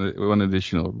that one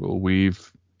additional rule,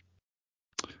 we've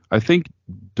I think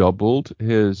doubled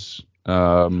his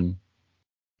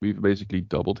we've basically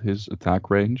doubled his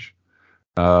attack range.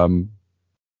 So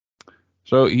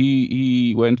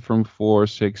he went from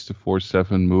 4.6 to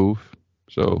 4.7 move.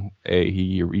 So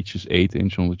he reaches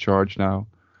 8-inch on the charge now.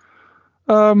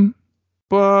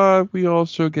 But we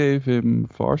also gave him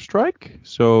Far Strike,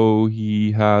 so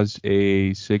he has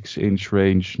a 6-inch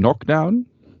range knockdown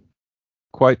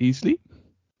quite easily,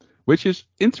 which is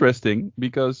interesting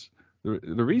because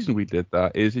the reason we did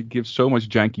that is it gives so much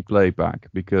janky play back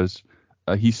because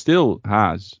he still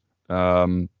has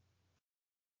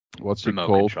what's it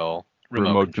called?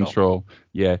 Remote control.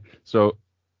 Yeah. So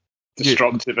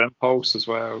Destructive impulse as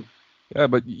well. Yeah,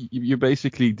 but you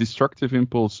basically destructive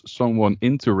impulse someone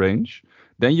into range,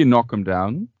 then you knock them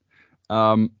down,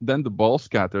 then the ball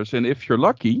scatters, and if you're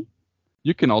lucky,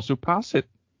 you can also pass it.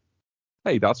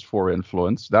 Hey, that's 4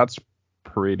 influence. That's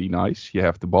pretty nice. You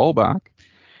have the ball back.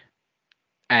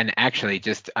 And actually,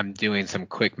 I'm doing some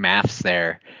quick maths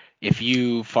there. If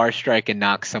you far strike and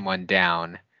knock someone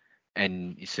down,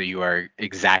 and so you are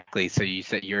exactly, so you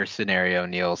said your scenario,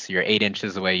 Neil, so you're 8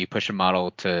 inches away, you push a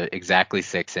model to exactly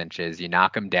 6 inches, you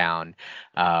knock them down,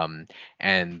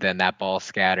 and then that ball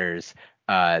scatters.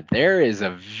 There is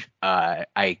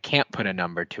I can't put a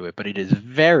number to it, but it is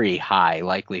very high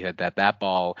likelihood that that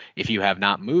ball, if you have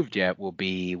not moved yet, will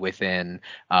be within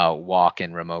walk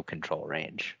and remote control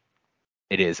range.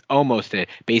 It is almost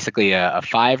basically a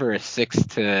 5 or a 6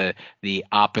 to the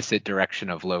opposite direction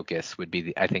of Locus would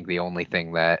be, I think, the only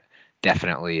thing that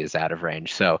definitely is out of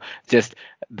range. So just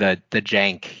the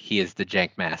jank, he is the jank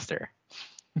master.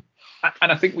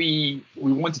 And I think we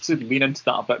wanted to lean into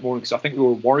that a bit more because I think we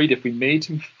were worried if we made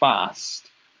him fast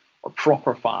or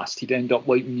proper fast, he'd end up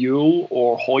like Mule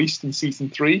or Hoist in Season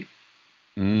 3.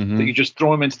 Mm-hmm. That you just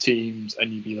throw him into teams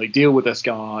and you'd be like, deal with this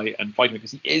guy and fight him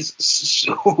because he is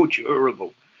so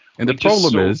durable. And the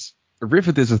problem is,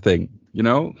 Rivet is a thing, you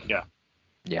know? Yeah.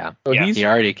 Yeah. So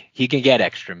he can get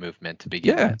extra movement to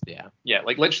begin with. Yeah. Yeah,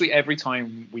 like literally every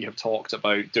time we have talked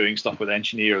about doing stuff with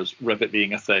engineers, Rivet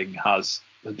being a thing has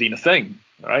been a thing,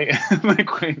 right?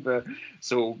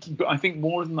 So, but I think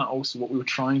more than that, also what we were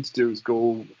trying to do is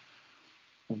go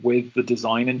with the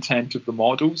design intent of the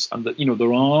models, and that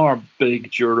there are big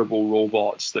durable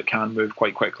robots that can move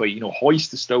quite quickly.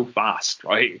 Hoist is still fast,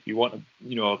 right? If you want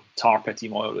a tar pity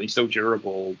model, he's still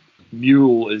durable.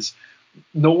 Mule is,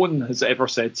 no one has ever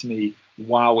said to me,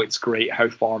 wow, it's great how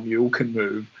far Mule can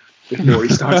move before he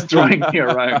starts throwing me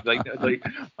around. Like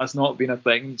that's not been a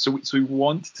thing. So we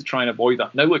wanted to try and avoid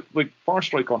that. Now look, Far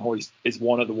Strike on Hoist is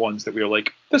one of the ones that we were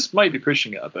like, this might be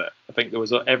pushing it a bit. I think there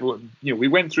was everyone, we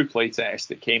went through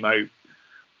playtest, it came out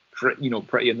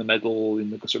pretty in the middle in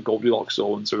the sort of Goldilocks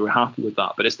zone, so we were happy with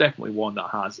that. But it's definitely one that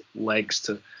has legs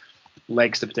to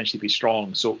potentially be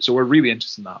strong. So we're really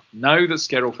interested in that. Now that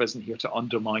Skerov isn't here to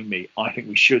undermine me, I think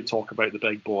we should talk about the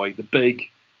big boy, the big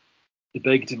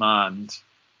demand,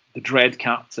 the Dread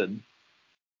Captain.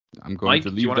 I'm going Mike, to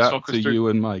leave that to you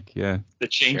and Mike. Yeah. The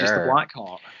changes to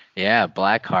Blackheart. Yeah,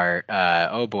 Blackheart.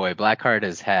 Oh boy, Blackheart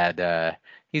has had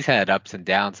he's had ups and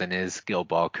downs in his skill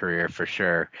ball career for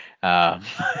sure.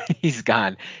 He's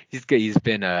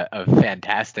been a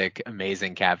fantastic,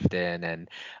 amazing captain, and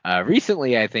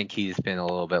recently I think he's been a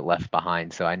little bit left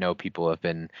behind. So I know people have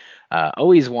been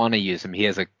always want to use him. He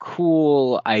has a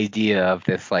cool idea of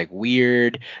this like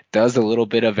weird, does a little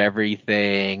bit of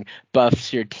everything,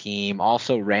 buffs your team,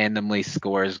 also randomly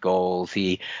scores goals.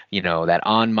 That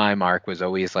on my mark was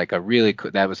always like a really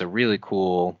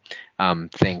cool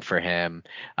thing for him.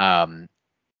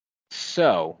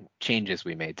 So changes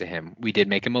we made to him. We did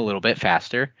make him a little bit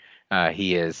faster.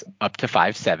 He is up to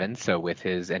 5'7", so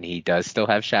and he does still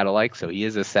have Shadow-like, so he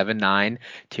is a 7'9",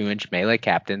 2-inch melee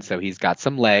captain, so he's got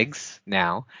some legs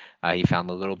now. He found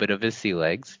a little bit of his sea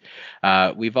legs.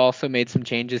 We've also made some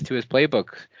changes to his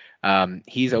playbook.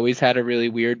 He's always had a really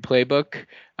weird playbook.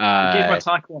 He gave him a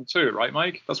tackle on 2, right,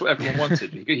 Mike? That's what everyone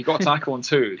wanted. He got a tackle on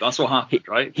 2. That's what happened,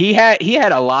 right? He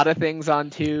had a lot of things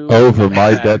on 2. Over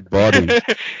my dead body.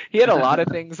 He had a lot of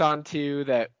things on 2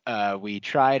 that we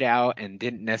tried out and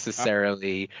didn't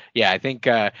necessarily. Yeah, I think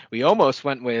we almost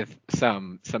went with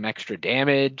some extra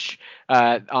damage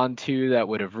on 2 that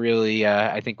would have really.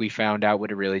 I think we found out would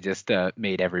have really just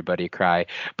made everybody cry.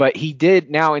 But he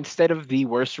did now, instead of the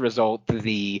worst result,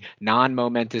 the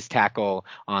non-momentous tackle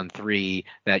on 3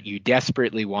 that you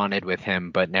desperately wanted with him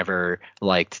but never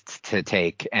liked to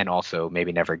take, and also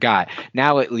maybe never got.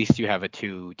 Now at least you have a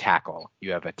 2 tackle.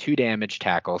 You have a 2 damage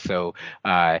tackle, so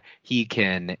he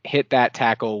can hit that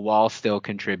tackle while still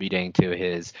contributing to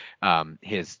his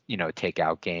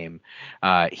takeout game.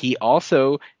 He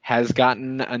also has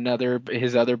gotten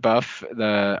his other buff,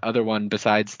 the other one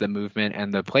besides the movement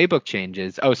and the playbook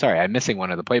changes. Oh, sorry, I'm missing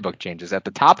one of the playbook changes. At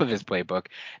the top of his playbook,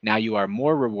 now you are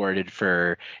more rewarded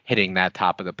for hitting that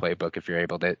top of the playbook if you're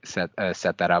able to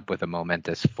set that up with a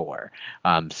momentous 4.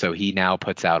 So he now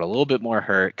puts out a little bit more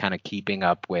hurt, kind of keeping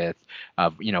up with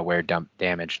where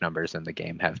damage numbers in the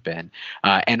game have been.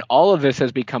 And all of this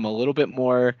has become a little bit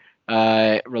more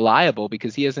reliable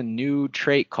because he has a new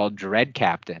trait called Dread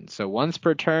Captain. So once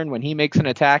per turn, when he makes an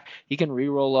attack, he can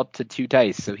reroll up to 2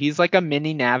 dice. So he's like a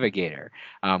mini navigator,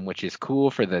 which is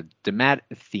cool for the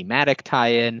thematic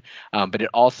tie-in, but it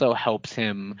also helps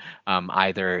him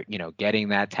either getting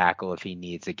that tackle if he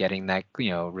needs it, getting that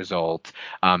result.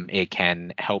 It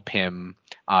can help him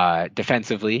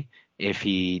defensively if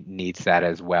he needs that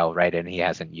as well, right? And he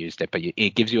hasn't used it, but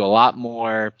it gives you a lot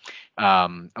more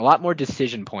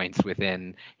decision points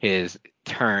within his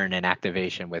turn and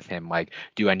activation with him. Like,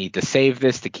 do I need to save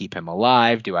this to keep him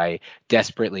alive? Do I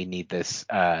desperately need this,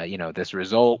 this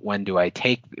result? When do I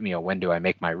when do I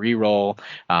make my reroll?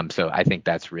 So I think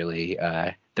that's really,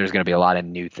 there's going to be a lot of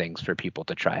new things for people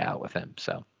to try out with him.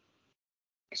 So.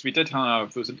 Because there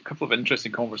was a couple of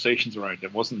interesting conversations around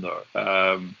him, wasn't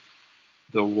there?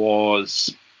 There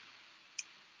was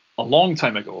a long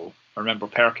time ago, I remember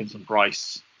Perkins and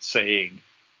Bryce saying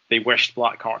they wished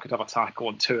Blackheart could have a tackle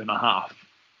on 2.5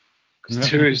 because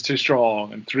 2 is too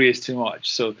strong and 3 is too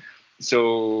much.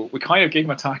 So we kind of gave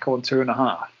him a tackle on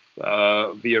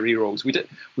 2.5 via rerolls.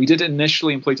 We did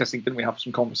initially in playtesting, didn't we, have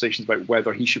some conversations about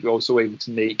whether he should be also able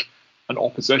to make an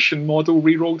opposition model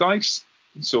reroll dice,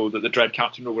 so that the Dread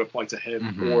Captain rule would apply to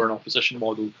him or an opposition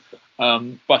model.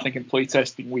 But I think in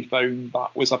playtesting we found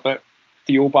that was a bit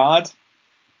feel bad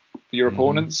for your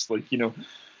opponents. Like, a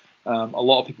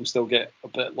lot of people still get a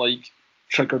bit like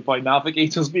triggered by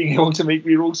navigators being able to make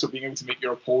rerolls, so being able to make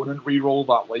your opponent reroll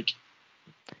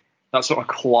that sort of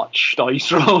clutch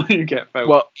dice roll you get felt.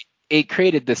 Well, it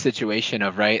created the situation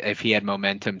of, right, if he had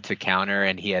momentum to counter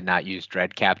and he had not used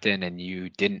Dread Captain and you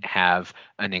didn't have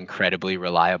an incredibly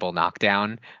reliable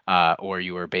knockdown, or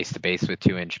you were base to base with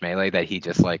 2-inch melee, that he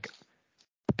just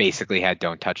basically had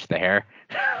don't touch the hair,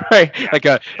 right? Yeah. Like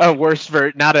a worse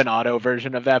not an auto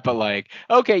version of that, but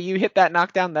okay, you hit that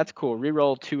knockdown, that's cool.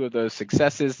 Reroll 2 of those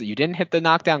successes. You didn't hit the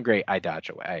knockdown, great, I dodge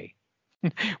away,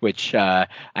 which I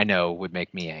know would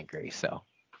make me angry. So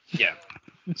yeah.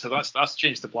 So that's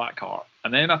changed to Blackheart.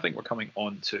 And then I think we're coming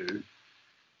on to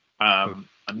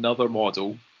another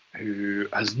model who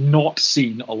has not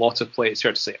seen a lot of play, it's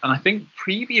fair to say. And I think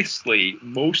previously,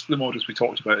 most of the models we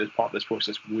talked about as part of this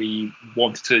process, we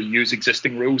wanted to use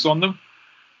existing rules on them.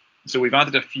 So we've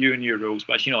added a few new rules,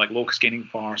 but like Locust gaining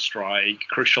Far Strike,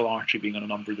 Crucial Archery being on a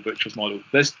number of the Butcher's model.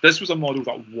 This was a model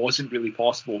that wasn't really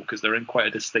possible because they're in quite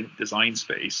a distinct design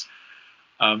space.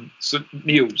 So,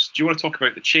 Niels, do you want to talk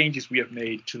about the changes we have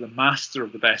made to the Master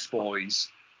of the Best Boys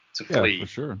to Flea? Yeah, for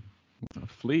sure.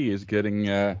 Flea is getting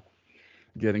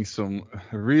some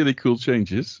really cool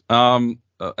changes.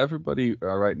 Everybody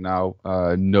right now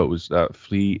knows that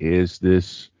Flea is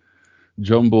this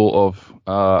jumble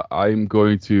of I'm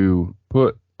going to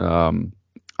put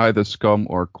either Scum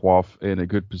or Quaff in a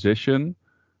good position.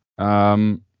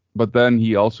 But then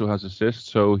he also has assist,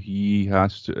 so he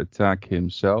has to attack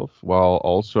himself while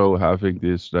also having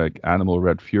this animal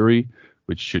Red Fury,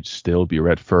 which should still be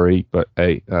Red Furry, but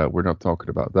hey, we're not talking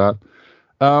about that.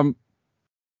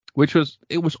 Which was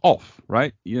off,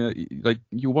 right? Yeah,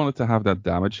 you wanted to have that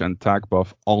damage and tag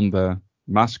buff on the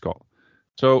mascot.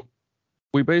 So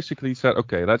we basically said,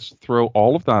 okay, let's throw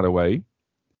all of that away,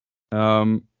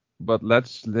 but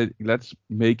let's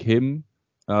make him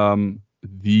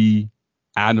the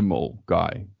animal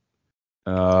guy.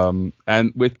 And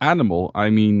with animal, I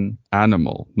mean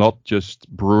animal, not just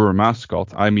brewer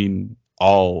mascot. I mean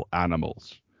all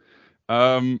animals.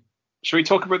 Should we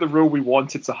talk about the rule we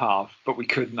wanted to have, but we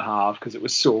couldn't have because it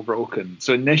was so broken?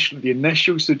 So the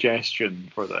initial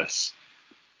suggestion for this,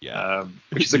 which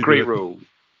is a You do great it. rule.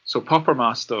 So Pupper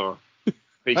Master,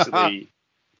 basically,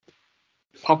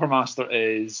 Pupper Master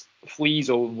is Flea's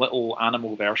own little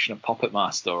animal version of Puppet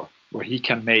Master, where he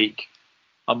can make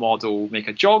a model make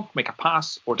a jog, make a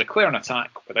pass, or declare an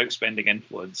attack without spending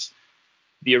influence.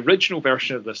 The original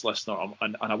version of this, listener,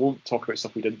 and I won't talk about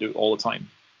stuff we didn't do all the time,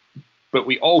 but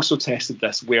we also tested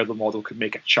this where the model could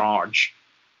make a charge.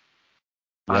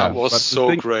 That was but the so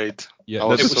thing- great. Yeah, That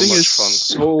but was the so thing much is, fun.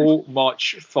 So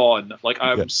much fun. Like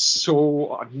Yeah.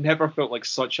 I've never felt like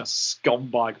such a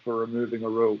scumbag for removing a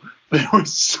rule. But it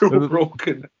was so But the-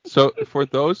 broken. So for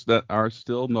those that are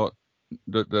still not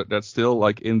that still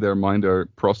like in their mind are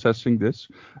processing this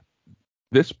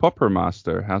Pupper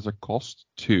Master has a cost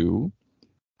 2,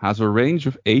 has a range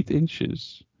of 8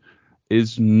 inches,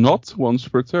 is not once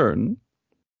per turn.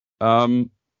 And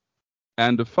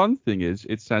the fun thing is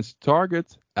it says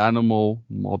target animal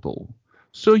model.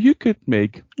 So you could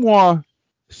make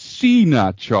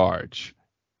Cena charge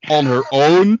on her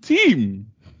own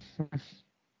team.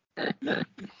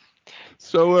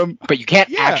 So But you can't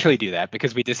Yeah. actually do that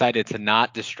because we decided to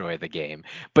not destroy the game.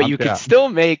 But you Yeah. could still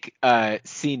make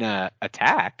Cena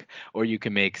attack, or you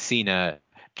can make Cena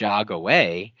jog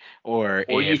away, or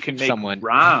Or if you can make someone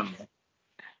Ram.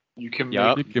 You can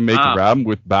Yup. You make can make Ram. Ram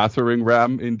with battering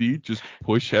ram, indeed. Just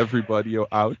push everybody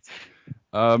out.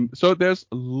 So there's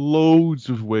loads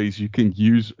of ways you can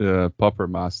use Pupper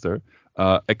Master.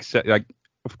 Except, like,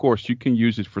 of course, you can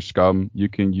use it for Scum. You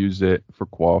can use it for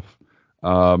Quaff.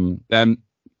 And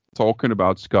talking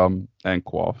about Scum and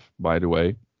Quaff, by the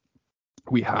way,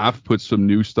 we have put some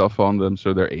new stuff on them,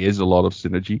 so there is a lot of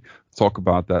synergy. Talk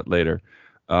about that later.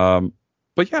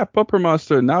 But yeah, Pupper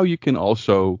Master, now you can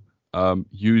also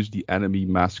use the enemy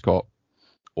mascot,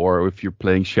 or if you're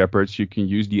playing shepherds, you can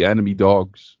use the enemy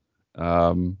dogs. They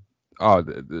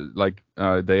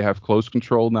have close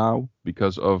control now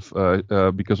because of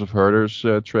Herder's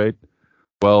trait.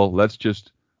 Well, let's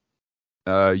just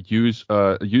use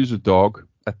a dog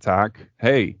attack.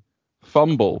 Hey,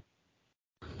 fumble.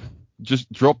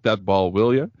 Just drop that ball,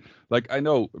 will you? Like, I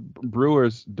know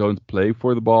Brewers don't play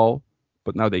for the ball,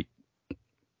 but now they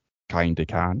kinda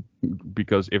can,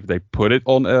 because if they put it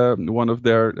on one of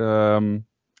their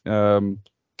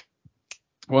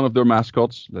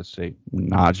mascots, let's say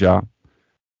Naja,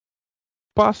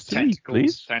 pass to me,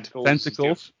 please.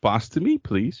 Tentacles, pass to me,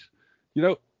 please. You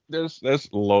know, there's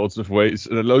loads of ways,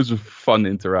 loads of fun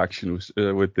interaction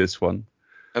with this one.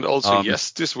 And also, Um,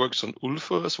 yes, this works on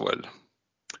Ulfur as well.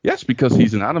 Yes, because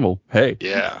he's an animal. Hey.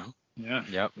 Yeah. Yeah.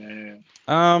 Yep. Yeah.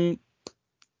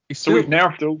 So we've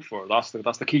nerfed Ulfur.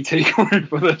 That's the key takeaway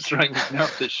for this, right? We've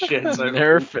nerfed the shit out of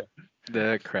nerf Ulfur.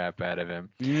 the crap out of him.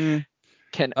 Mm,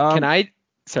 Can I?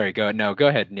 Sorry, go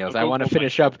ahead, Niels. I want to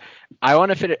finish up.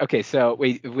 Okay, so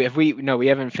we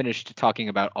haven't finished talking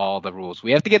about all the rules.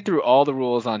 We have to get through all the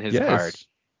rules on his card.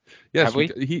 Yes, Have we?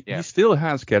 He still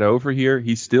has Get Over Here.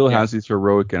 He still has his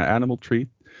heroic and animal treat.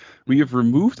 We have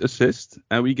removed assist,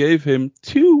 and we gave him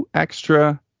 2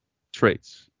 extra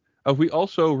traits. We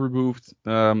also removed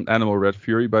Animal Red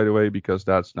Fury, by the way, because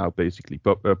that's now basically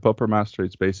Pupper Master.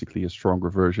 It's basically a stronger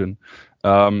version.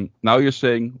 Now you're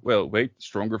saying, well, wait,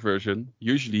 stronger version.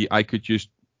 Usually I could just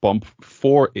bump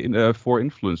 4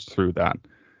 influence through that.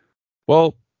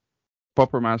 Well,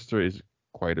 Pupper Master is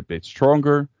quite a bit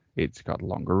stronger. It's got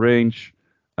longer range.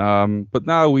 But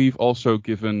now we've also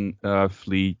given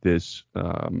Flea this.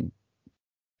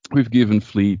 We've given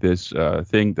Flea this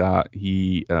thing that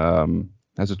he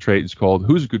has a trait. It's called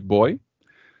Who's a Good Boy,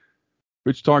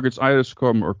 which targets either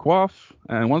Scum or Quaff.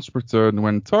 And once per turn,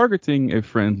 when targeting a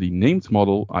friendly named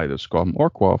model, either Scum or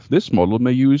Quaff, this model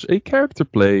may use a character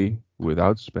play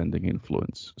without spending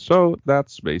influence. So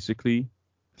that's basically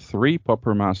 3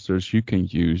 Pupper Masters you can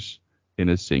use in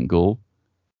a single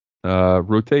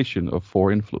rotation of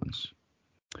 4 influence.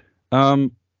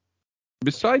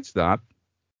 Besides that,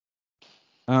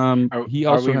 he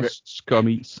also has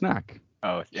Scummy Snack.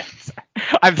 Oh yes,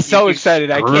 I'm so excited.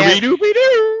 I can't.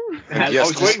 And I yes,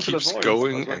 was this waiting for the keeps voice.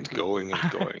 going and going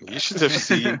and going. You should have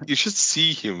seen. You should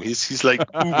see him. He's like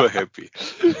uber happy.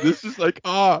 This is like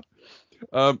but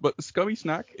Scummy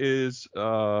Snack is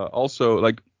also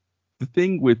like, the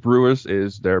thing with Brewers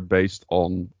is they're based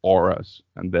on auras,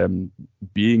 and them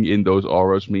being in those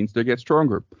auras means they get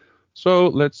stronger. So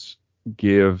let's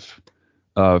give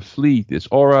Flea this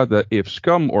aura that if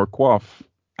Scum or Quaff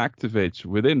activates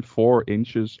within 4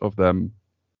 inches of them,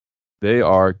 they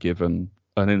are given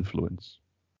an influence.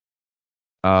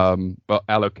 Well,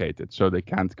 allocated, so they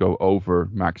can't go over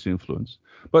max influence.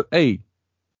 But hey,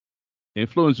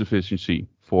 influence efficiency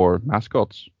for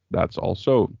mascots. That's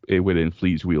also within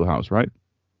Flea's wheelhouse, right?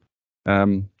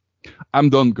 I'm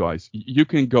done, guys. You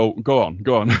can go on. I'm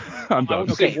I done. want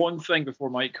to say one thing before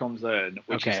Mike comes in,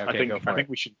 which is Okay, go for I think it.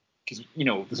 we should, because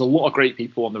there's a lot of great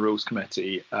people on the rules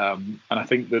committee, and I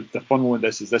think that the fun one with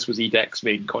this was Edek's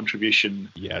main contribution.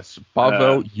 Yes,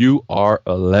 Pavel, you are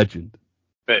a legend.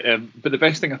 But the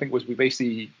best thing I think was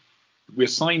we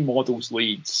assigned models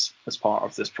leads as part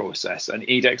of this process, and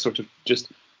Edek sort of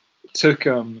just took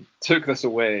this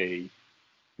away.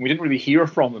 We didn't really hear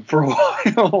from him for a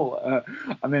while,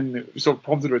 and then sort of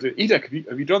prompted her to, Edek,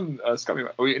 have you done Scummy?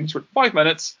 And he went 5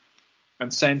 minutes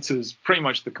and sent us pretty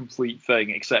much the complete thing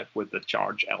except with the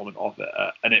charge element of it,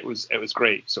 and it was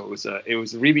great. So it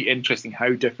was really interesting how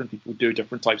different people do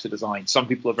different types of design. Some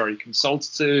people are very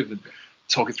consultative and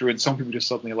talk it through, and some people just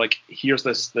suddenly like, here's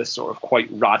this sort of quite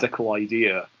radical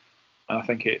idea, and I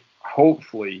think it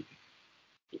hopefully,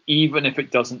 even if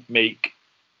it doesn't make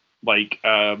like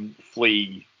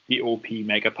Flea the OP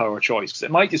mega power choice, because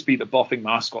it might just be that buffing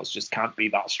mascots just can't be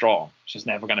that strong. It's just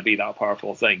never going to be that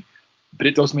powerful thing. But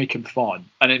it does make him fun,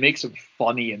 and it makes him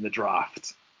funny in the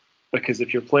draft. Because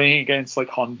if you're playing against like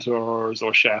hunters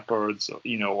or shepherds,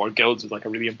 or guilds with like a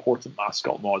really important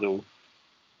mascot model,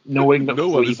 knowing that no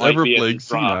one Flea is might ever be in playing the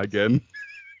Cena draft, again.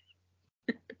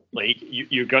 like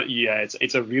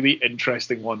it's a really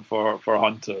interesting one for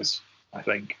hunters, I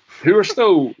think, who are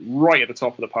still right at the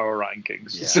top of the power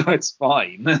rankings. Yeah. So it's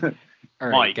fine. All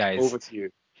right, Mike, guys. over to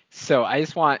you. So I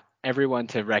just want everyone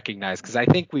to recognize, because I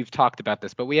think we've talked about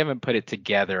this, but we haven't put it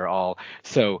together all.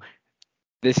 So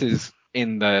this is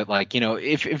in the, like,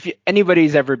 if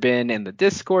anybody's ever been in the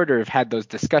Discord or have had those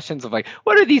discussions of like,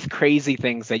 what are these crazy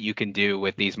things that you can do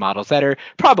with these models that are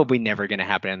probably never going to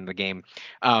happen in the game.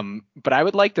 But I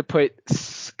would like to put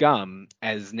Scum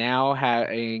as now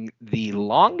having the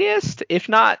longest, if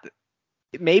not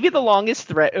maybe the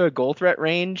longest goal threat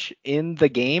range in the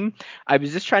game. I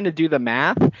was just trying to do the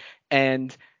math,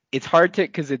 and it's hard to,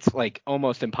 because it's like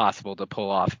almost impossible to pull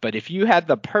off. But if you had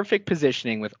the perfect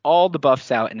positioning with all the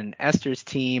buffs out in an Esther's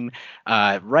team,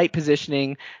 right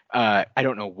positioning, I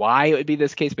don't know why it would be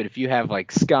this case, but if you have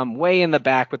like Scum way in the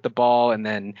back with the ball, and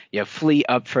then you have Flea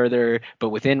up further but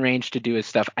within range to do his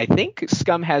stuff, I think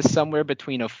Scum has somewhere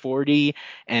between a 40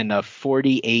 and a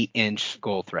 48-inch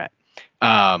goal threat.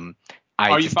 Are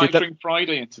you factoring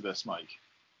Friday into this, Mike?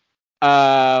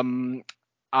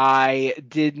 I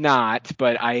did not,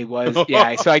 but I was,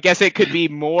 yeah. So I guess it could be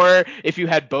more if you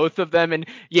had both of them, and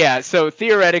yeah. So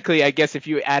theoretically, I guess if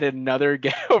you added another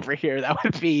guy over here, that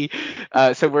would be.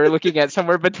 So we're looking at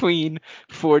somewhere between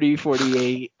 40,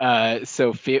 48.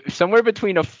 So somewhere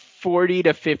between a 40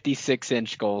 to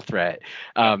 56-inch goal threat.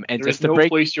 And there just is to no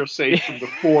break. place you're safe from the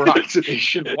 4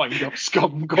 activation wind up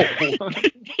Scum goal.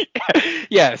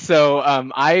 Yeah, so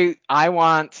I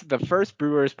want the first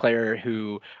Brewers player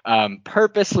who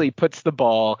purposely puts the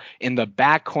ball in the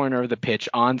back corner of the pitch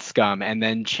on Scum and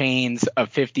then chains a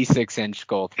 56-inch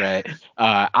goal threat.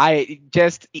 I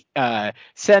just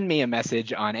send me a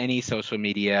message on any social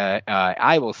media.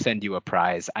 I will send you a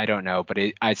prize. I don't know, but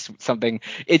it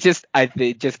just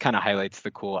kind of highlights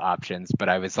the cool options. But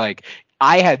I was like,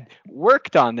 I had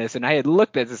worked on this and I had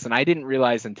looked at this and I didn't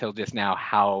realize until just now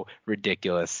how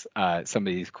ridiculous some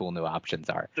of these cool new options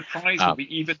are. The prize will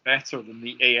be even better than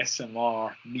the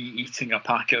ASMR me eating a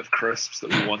packet of crisps that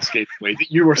we once gave away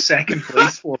that you were second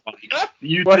place for,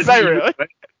 Mike. Was I really?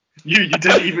 You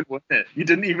didn't even win it. You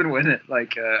didn't even win it.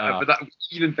 Like, but that was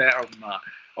even better than that.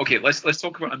 Okay, let's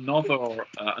talk about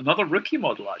another rookie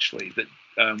model actually. That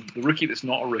the rookie that's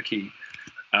not a rookie.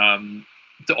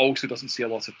 That also doesn't see a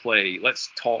lot of play.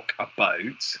 Let's talk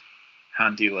about,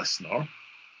 handy listener,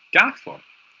 Gaffer.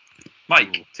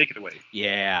 Mike, take it away.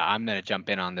 Yeah, I'm going to jump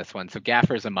in on this one. So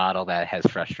Gaffer's a model that has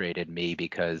frustrated me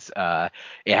because it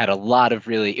had a lot of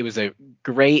it was a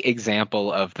great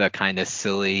example of the kind of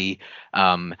silly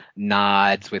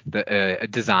nods with the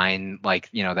design, like,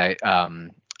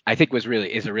 that I think is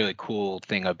a really cool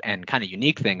thing and kind of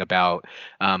unique thing about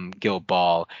Guild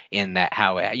Ball, in that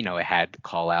how it had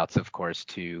call outs, of course,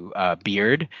 to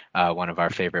Beard, one of our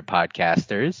favorite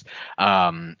podcasters,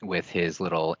 with his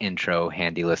little intro,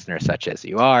 handy listener such as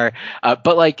you are.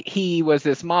 But like, he was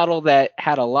this model that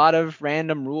had a lot of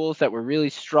random rules that were really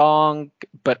strong,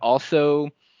 but also,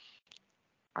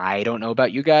 I don't know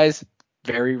about you guys,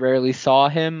 very rarely saw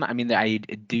him. I mean,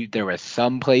 there were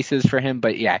some places for him,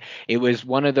 but yeah, it was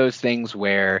one of those things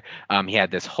where he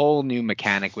had this whole new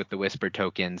mechanic with the Whisper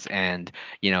tokens, and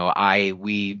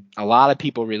a lot of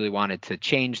people really wanted to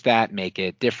change that, make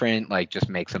it different, like just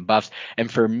make some buffs. And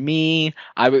for me,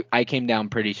 I came down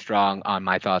pretty strong on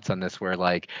my thoughts on this, where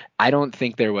like I don't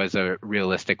think there was a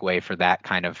realistic way for that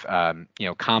kind of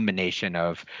combination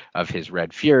of his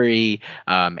Red Fury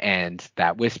and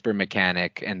that Whisper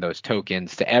mechanic and those tokens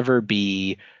to ever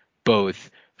be both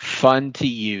fun to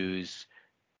use,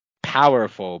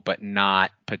 powerful, but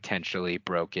not potentially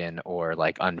broken or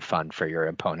like unfun for your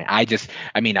opponent.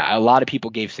 I mean, a lot of people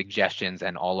gave suggestions,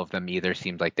 and all of them either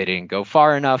seemed like they didn't go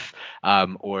far enough,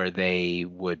 or they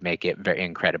would make it very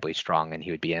incredibly strong, and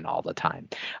he would be in all the time.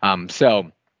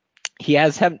 So he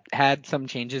has had some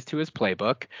changes to his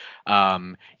playbook.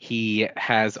 He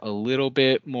has a little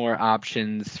bit more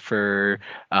options for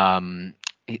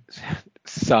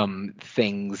some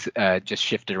things just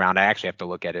shifted around. I actually have to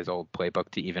look at his old playbook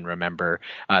to even remember.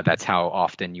 That's how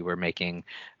often you were making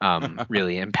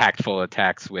really impactful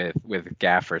attacks with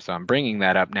Gaffer. So I'm bringing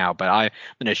that up now. But I'm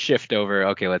going to shift over.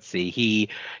 Okay, let's see. He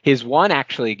got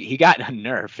a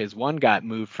nerf. His one got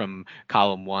moved from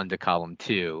column 1 to column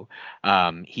 2.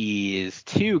 His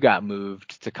 2 got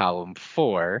moved to column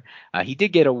 4. He did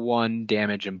get a 1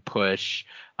 damage and push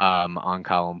on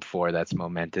column 4 that's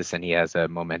momentous, and he has a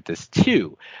momentous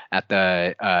 2 at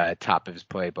the top of his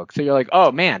playbook. So you're like,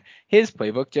 oh man, his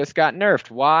playbook just got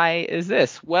nerfed. Why is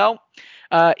this? Well,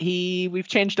 we've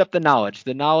changed up the knowledge.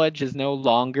 The knowledge is no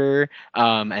longer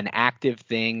an active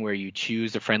thing where you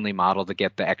choose a friendly model to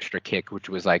get the extra kick, which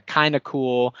was like kind of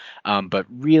cool, but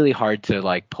really hard to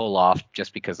like pull off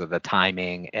just because of the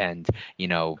timing, and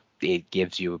it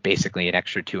gives you basically an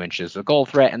extra 2 inches of goal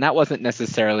threat, and that wasn't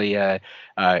necessarily a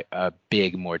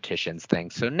big Mortician's thing.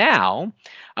 So now,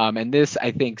 and this I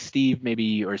think Steve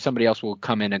maybe or somebody else will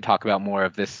come in and talk about more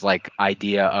of this like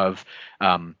idea of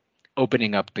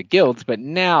opening up the guilds, but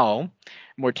now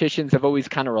Morticians have always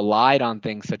kind of relied on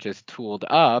things such as tooled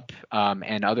up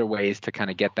and other ways to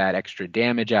kind of get that extra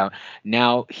damage out.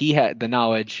 Now he had the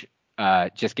knowledge.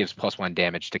 Just gives +1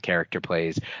 damage to character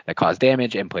plays that cause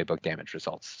damage and playbook damage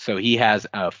results. So he has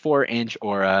a 4-inch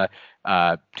aura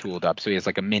tooled up. So he has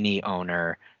like a mini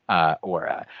owner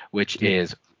aura, which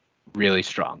is really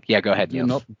strong. Yeah, go ahead,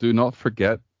 Niels. Do not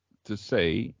forget to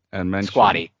say and mention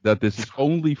Squatty. that this is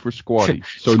only for Squatty.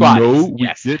 So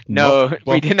Squatties,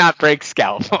 we did not break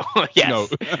Scalpel. Yes.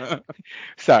 No.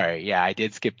 Sorry, yeah, I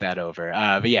did skip that over.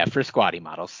 But yeah, for Squatty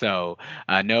models. So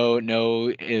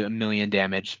no a million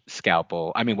damage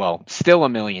Scalpel. I mean, well, still a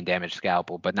million damage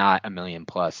Scalpel, but not a million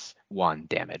 +1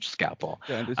 damage Scalpel.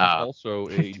 Yeah, and this is also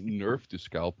a nerf to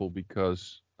Scalpel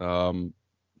because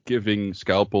giving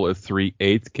Scalpel a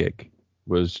 3/8 kick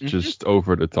was just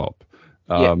over the top.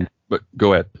 But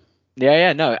go ahead.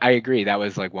 Yeah, no, I agree. That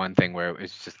was like one thing where it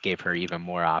was just gave her even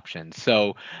more options.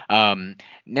 So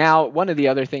now one of the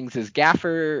other things is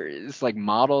Gaffer's like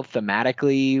model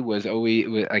thematically was always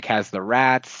like has the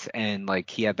rats, and like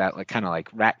he had that like kind of like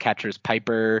Rat Catcher's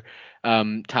Piper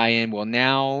tie-in. Well,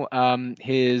 now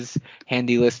his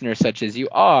handy listener, such as you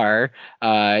are,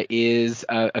 is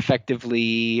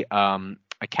effectively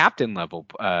a captain level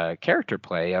character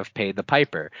play of Pay the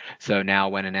Piper. So now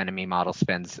when an enemy model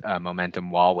spends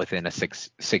momentum while within a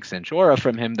 6-inch aura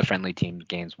from him, the friendly team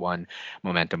gains 1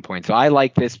 momentum point. So I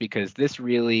like this because this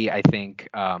really, I think,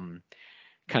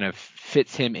 kind of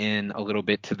fits him in a little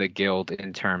bit to the guild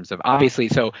in terms of obviously.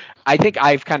 So I think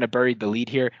I've kind of buried the lead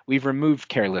here. We've removed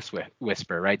Careless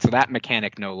Whisper, right? So that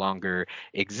mechanic no longer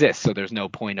exists. So there's no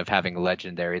point of having a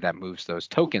legendary that moves those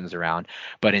tokens around.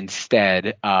 But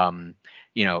instead,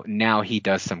 now he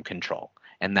does some control.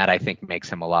 And that I think makes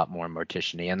him a lot more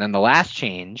Mortician-y. And then the last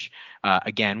change,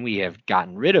 again, we have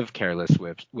gotten rid of Careless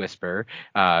Whisper,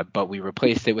 but we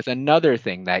replaced it with another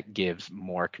thing that gives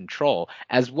more control,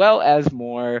 as well as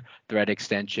more threat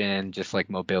extension, just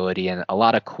like mobility and a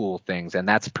lot of cool things. And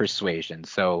that's Persuasion.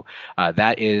 So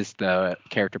that is the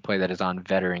character play that is on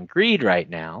Veteran Greed right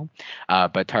now,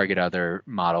 but target other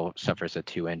model suffers a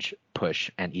 2-inch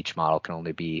push, and each model can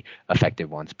only be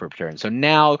effective once per turn. So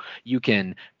now you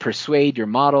can persuade your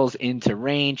models into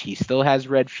range. He still has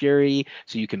Red Fury,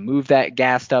 so you can move that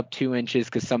gassed up 2 inches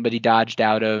because somebody dodged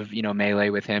out of melee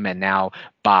with him, and now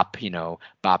bop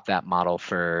that model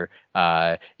for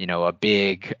a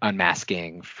big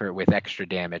unmasking with extra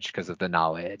damage because of the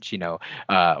knowledge,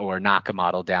 or knock a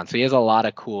model down. So he has a lot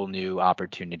of cool new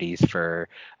opportunities for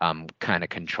kind of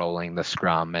controlling the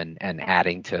scrum and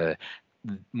adding to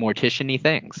Mortician-y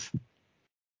things. I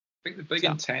think the big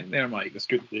intent there, Mike, that's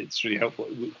good. It's really helpful.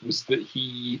 Was that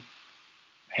he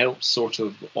helps sort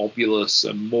of Obulus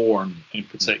and Morn in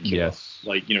particular. Yes.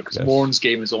 Like, because Yes. Morn's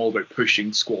game is all about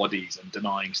pushing squaddies and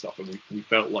denying stuff, and we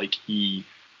felt like he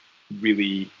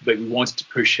really, like, we wanted to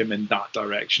push him in that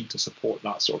direction to support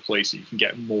that sort of play, so you can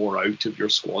get more out of your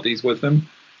squaddies with him.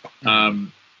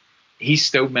 He's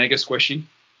still mega squishy.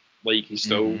 Like, he's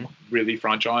still really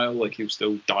fragile. Like, he'll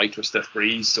still die to a stiff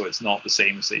breeze, so it's not the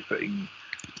same as, say, putting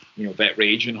Vet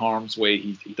Rage in harm's way.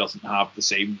 He doesn't have the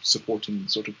same supporting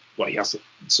sort of, well, he has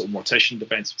sort of mortician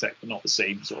defensive tech, but not the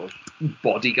same sort of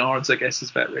bodyguards, I guess, as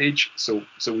Vet Rage. So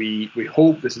we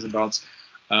hope this is a balance.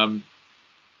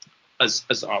 As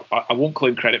I won't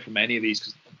claim credit for many of these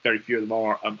because very few of them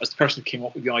are. As the person who came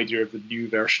up with the idea of the new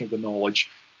version of the knowledge,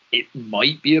 it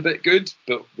might be a bit good,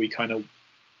 but we kind of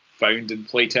found in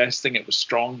playtesting it was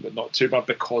strong, but not too bad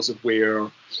because of where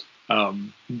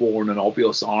Morn and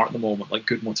Obulus are at the moment. Like,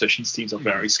 good morticians teams are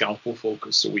very scalpel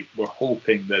focused, so we're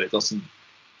hoping that it doesn't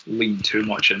lean too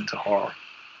much into her.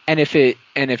 And if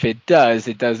it does,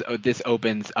 this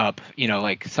opens up,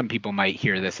 like some people might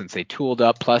hear this and say tooled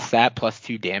up plus that plus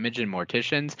 2 damage and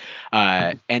morticians.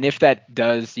 And if that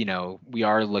does, we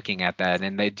are looking at that,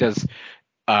 and it does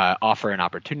offer an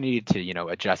opportunity to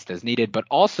adjust as needed, but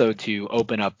also to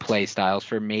open up play styles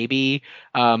for maybe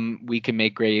we can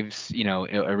make Graves,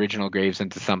 original Graves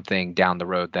into something down the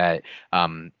road that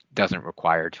doesn't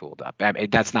require tooled up. I mean,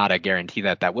 that's not a guarantee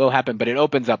that will happen, but it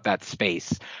opens up that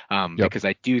space because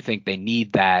I do think they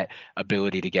need that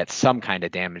ability to get some kind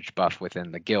of damage buff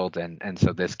within the guild, and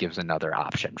so this gives another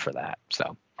option for that.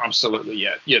 So absolutely,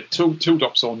 yeah. Tooled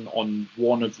up's on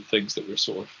one of the things that we're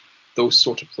sort of, those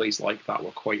sort of plays like that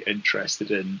we're quite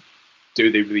interested in. Do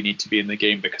they really need to be in the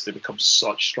game because they become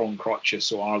such strong crutches?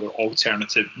 So are there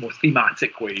alternative, more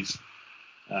thematic ways?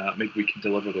 Maybe we can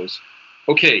deliver those.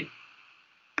 Okay,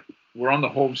 we're on the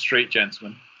home straight,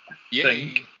 gentlemen. I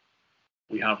think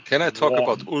we have. Can I talk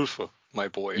about Ulfa, my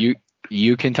boy?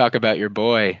 You can talk about your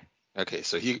boy. Okay,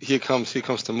 so here comes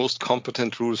the most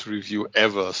competent rules review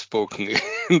ever spoken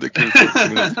in the Guild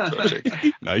Community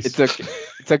Project. Nice.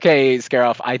 It's okay,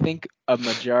 Scaroff. I think a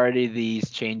majority of these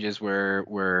changes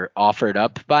were offered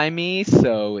up by me.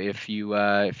 So if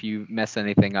you mess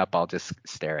anything up, I'll just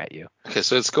stare at you. Okay,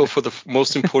 so let's go for the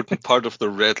most important part of the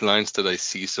red lines that I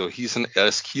see. So he's an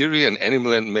Askiri, an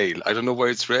animal and male. I don't know why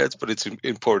it's red, but it's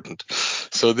important.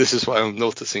 So this is why I'm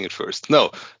noticing it first.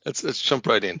 No, let's jump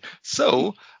right in.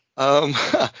 So.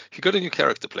 He got a new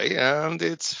character play, and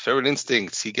it's Feral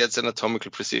Instincts. He gets anatomical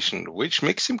precision, which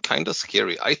makes him kind of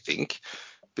scary, I think,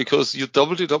 because you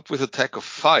doubled it up with attack of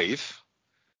 5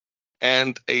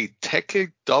 and a tackle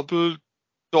double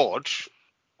dodge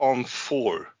on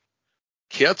 4.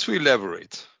 Care to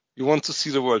elaborate? You want to see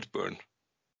the world burn?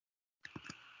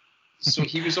 So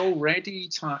he was already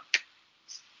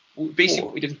basically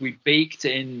what we did, we baked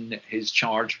in his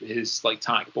charge, his like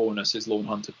tack bonus, his lone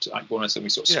hunter tack bonus, and we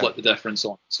sort of split the difference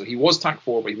on. So he was tack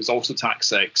 4, but he was also tack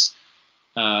 6,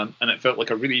 and it felt like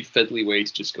a really fiddly way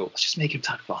to just go, let's just make him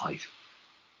tack 5.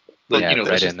 Like,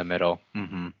 right in the middle.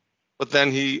 Mm-hmm. But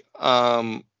then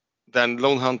then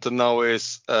lone hunter now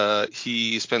is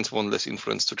he spends 1 less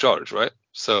influence to charge, right?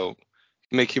 So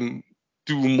make him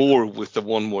do more with the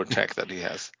 1 more attack that he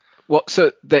has. Well,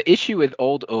 so the issue with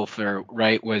old Ulfer,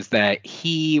 right, was that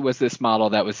he was this model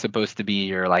that was supposed to be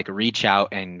your like reach out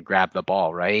and grab the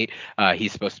ball, right?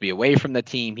 He's supposed to be away from the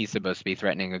team. He's supposed to be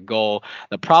threatening a goal.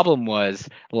 The problem was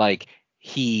like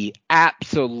he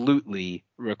absolutely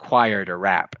required a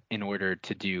wrap in order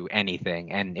to do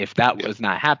anything. And if that was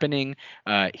not happening,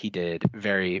 he did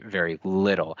very, very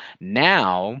little.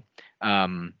 Now,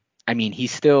 I mean, he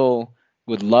still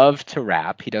would love to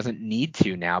wrap. He doesn't need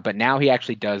to now, but now he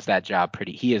actually does that job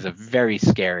he is a very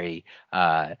scary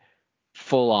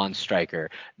full-on striker.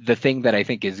 The thing that I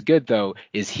think is good though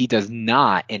is he does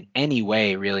not in any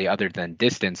way really other than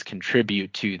distance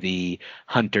contribute to the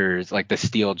hunters, like the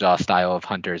steel jaw style of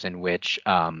hunters in which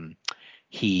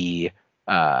he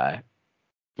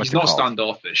he's not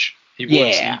standoffish. He's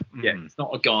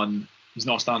not a gun. He's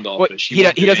not standoffish. He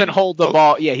doesn't hold the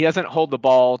ball. Yeah, he doesn't hold the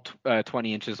ball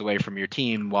 20 inches away from your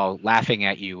team while laughing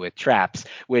at you with traps.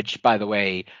 Which, by the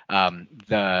way,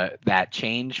 that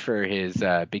change for his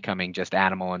becoming just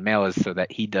animal and male is so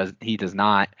that he does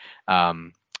not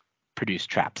produce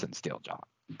traps in Steeljaw.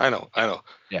 I know.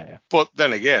 Yeah. But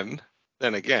then again,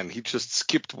 he just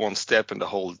skipped 1 step in the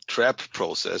whole trap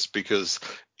process, because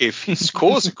if he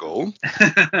scores a goal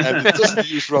and it doesn't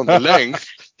use around the length,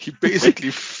 he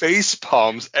basically face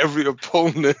palms every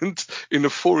opponent in a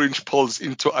 4-inch pulse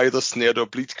into either snared or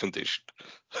bleed condition.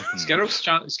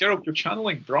 Scarab, you're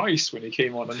channeling Bryce when he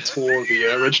came on and tore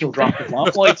the original draft of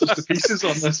Lamplighters to pieces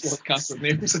on this podcast with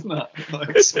names in that.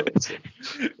 Like, so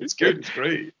it's good, it's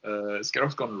great.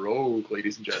 Scarab's gone rogue,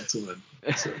 ladies and gentlemen.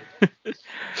 So.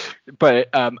 But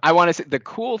I want to say the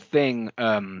cool thing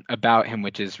about him,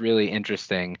 which is really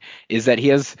interesting, is that he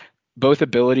has both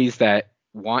abilities that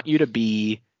want you to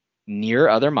be near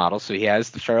other models. So he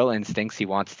has the feral instincts. He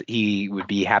would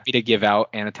be happy to give out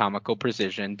anatomical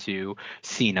precision to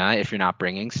Cena if you're not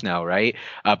bringing snow, right?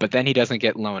 But then he doesn't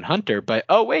get lone hunter. But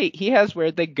oh wait, he has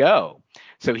where'd they go.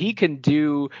 So he can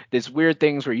do this weird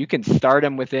things where you can start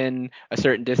him within a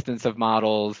certain distance of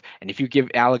models, and if you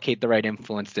allocate the right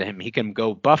influence to him, he can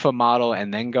go buff a model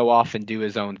and then go off and do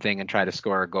his own thing and try to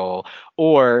score a goal,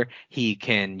 or he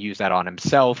can use that on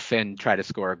himself and try to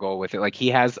score a goal with it. Like, he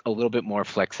has a little bit more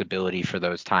flexibility for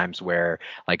those times where,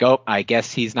 like, oh, I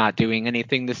guess he's not doing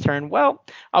anything this turn. Well,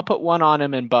 I'll put one on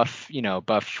him and buff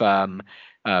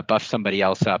somebody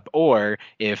else up, or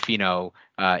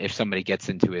if somebody gets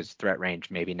into his threat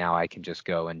range, maybe now I can just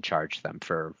go and charge them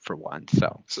for one.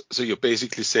 So you're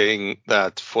basically saying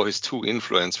that for his 2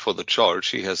 influence for the charge,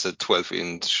 he has a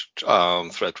 12-inch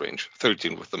threat range,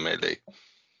 13 with the melee.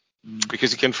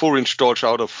 Because he can 4-inch dodge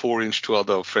out of 4-inch to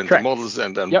other friendly Correct. models,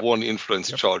 and then 1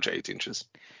 influence charge 8 inches.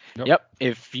 Yep.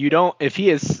 If he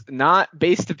is not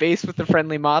base to base with the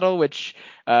friendly model, which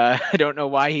I don't know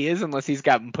why he is, unless he's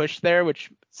gotten pushed there,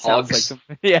 which sounds like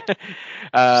something. Yeah.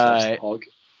 Hog.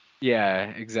 Yeah,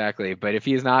 exactly. But if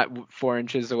he's not 4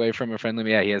 inches away from a friendly,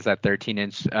 he has that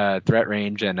 13-inch threat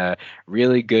range and a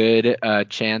really good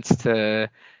chance to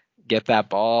get that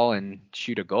ball and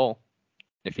shoot a goal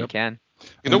if he can.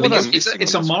 You know what?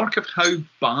 It's a mark of how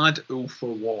bad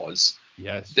Ulfer was.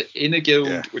 Yes. That in a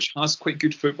guild which has quite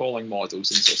good footballing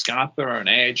models, and so Scather and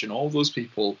Edge and all those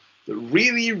people that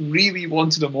really, really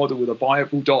wanted a model with a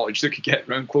viable dodge that could get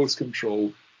around close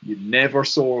control, you never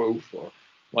saw Ulfer.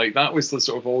 Like, that was the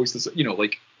sort of always the,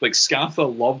 like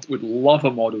Scatha would love a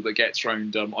model that gets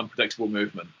around unpredictable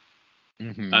movement.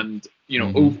 Mm-hmm. And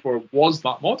Ulfer was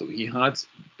that model. He had,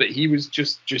 but he was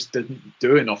just didn't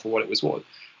do enough of what it was. What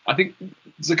I think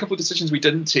there's a couple of decisions we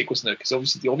didn't take, wasn't there? Because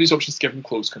obviously the obvious option is to give him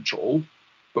close control,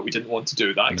 but we didn't want to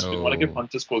do that because we didn't want to give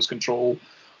hunters close control.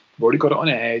 We've already got it on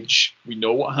Edge. We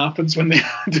know what happens when they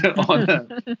had it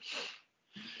on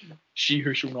She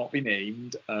Who Shall Not Be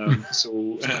Named.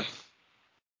 So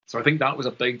I think that was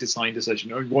a big design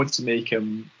decision. We wanted to make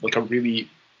him like a really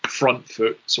front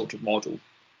foot sort of model.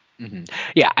 Mm-hmm.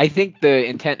 Yeah, I think the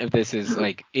intent of this is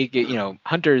like,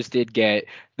 hunters did get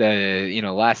the,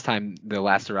 last time, the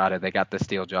last errata, they got the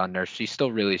Steeljaw nerf. She's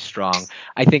still really strong.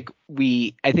 I think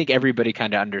everybody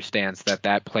kind of understands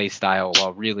that play style,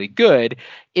 while really good,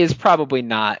 is probably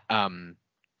not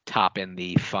top in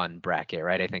the fun bracket,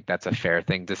 right? I think that's a fair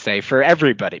thing to say for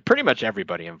everybody, pretty much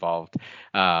everybody involved,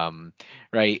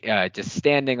 right? Just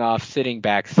standing off, sitting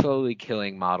back, slowly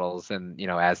killing models, and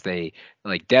as they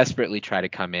like desperately try to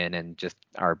come in and just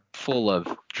are full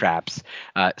of traps.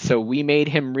 So we made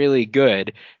him really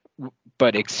good,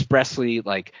 but expressly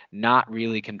like not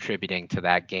really contributing to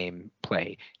that game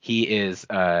play. He is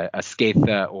a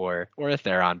Skatha or a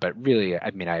Theron, but really, I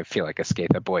mean, I feel like a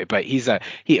Skatha boy, but he's a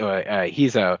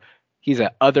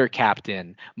other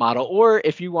captain model. Or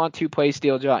if you want to play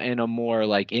Steeljaw in a more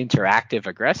like interactive,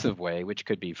 aggressive way, which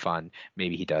could be fun,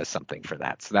 maybe he does something for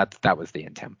that. So that was the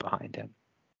intent behind him.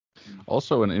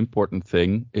 Also, an important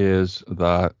thing is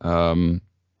that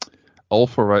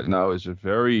Alpha right now is a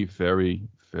very, very,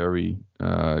 very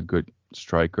good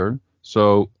striker.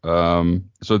 So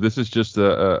this is just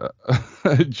a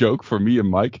joke for me and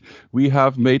Mike. We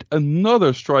have made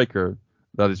another striker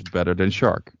that is better than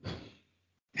Shark.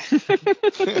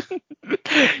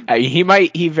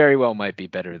 He very well might be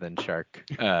better than Shark.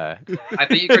 I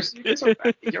think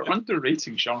you're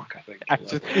underrating Shark. I think.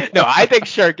 I think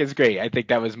Shark is great. I think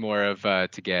that was more of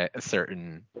to get a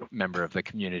certain member of the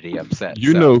community upset.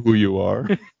 You know who you are.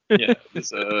 Yeah,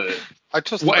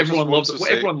 everyone loves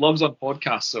on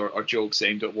podcasts are jokes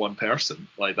aimed at one person.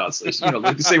 Like that's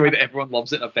like the same way that everyone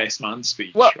loves it in a best man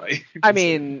speech, right? I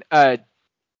mean,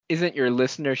 isn't your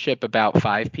listenership about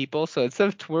 5 people? So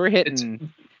we're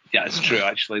hitting. It's true.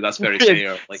 Actually, that's very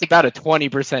fair. Like, it's about a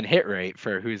 20% hit rate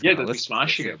for who's going to listen.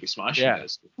 Smashing it. Be smashing it.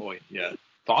 That's the point. Yeah.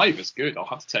 5 is good. I'll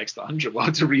have to text 100. We'll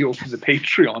have to reopen the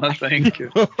Patreon, I think.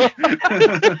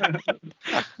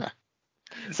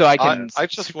 So I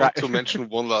just want to mention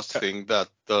one last thing, that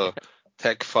the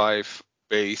Tech 5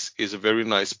 base is a very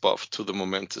nice buff to the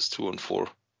Momentous 2 and 4.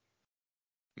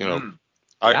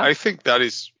 I think that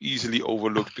is easily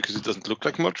overlooked because it doesn't look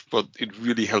like much, but it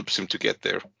really helps him to get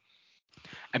there.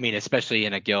 I mean, especially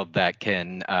in a guild that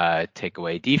can take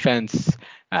away defense,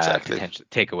 Exactly. potentially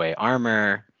take away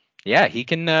armor. Yeah, he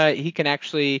can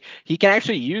actually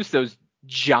use those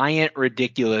giant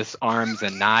ridiculous arms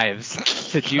and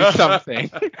knives to do something.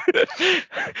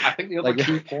 I think the other Like,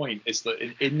 key point is that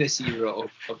in this era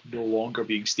of no longer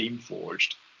being Steam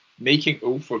Forged, making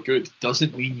O for good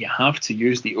doesn't mean you have to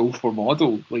use the O for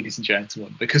model, ladies and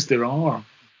gentlemen, because there are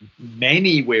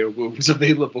many werewolves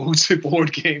available to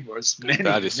board gamers.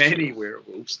 That is Many true.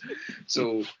 werewolves.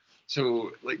 So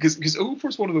like because O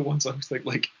for's one of the ones I was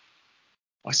like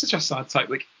it's such a sad type.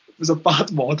 Like there's a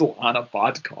bad model and a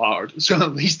bad card, so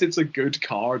at least it's a good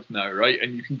card now, right?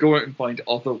 And you can go out and find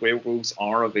other werewolves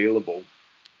are available.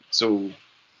 So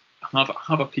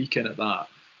have a peek in at that.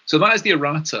 So that is the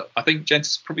errata. I think, gents,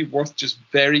 it's probably worth just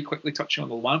very quickly touching on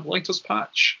the Lamplighters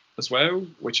patch as well,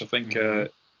 which I think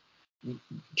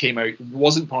came out,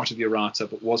 wasn't part of the errata,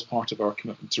 but was part of our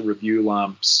commitment to review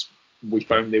lamps. We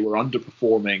found they were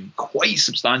underperforming quite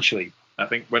substantially. I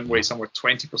think win rate somewhere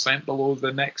 20% below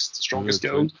the next strongest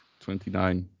guild.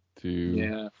 29 to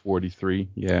Yeah. 43.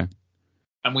 Yeah.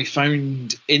 And we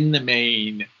found in the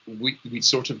main, we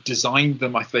sort of designed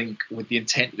them, I think, with the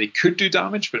intent that they could do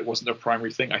damage, but it wasn't their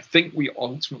primary thing. I think we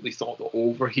ultimately thought that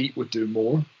overheat would do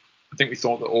more. I think we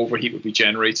thought that overheat would be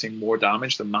generating more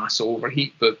damage than mass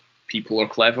overheat, but people are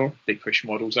clever. They push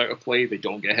models out of play. They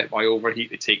don't get hit by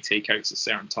overheat. They take takeouts at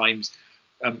certain times.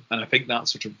 And I think that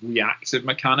sort of reactive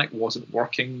mechanic wasn't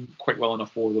working quite well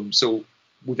enough for them. So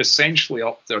we've essentially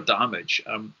upped their damage.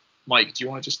 Mike, do you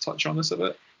want to just touch on this a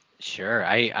bit? Sure.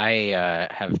 I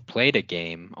have played a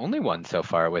game, only one so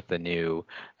far, with the new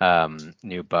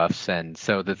buffs, and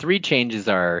so the three changes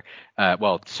are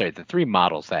the three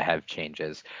models that have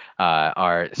changes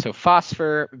are so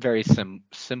Phosphor, very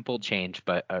simple change,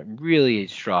 but a really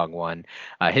strong one.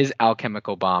 His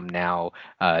alchemical bomb now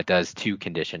does 2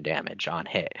 condition damage on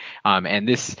hit, and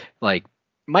this like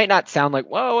might not sound like,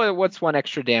 whoa, what's 1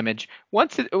 extra damage?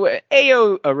 Once a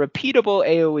repeatable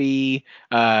AOE,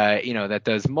 that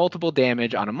does multiple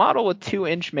damage on a model with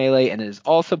 2-inch melee and is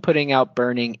also putting out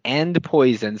burning and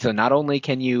poison. So not only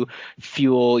can you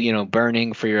fuel,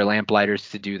 burning for your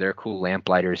lamplighters to do their cool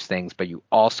lamplighters things, but you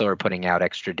also are putting out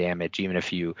extra damage even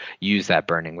if you use that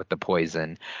burning with the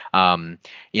poison.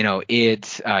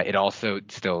 It also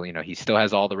still, he still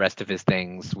has all the rest of his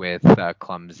things with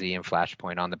clumsy and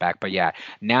flashpoint on the back. But yeah,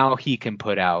 now he can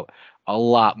put out a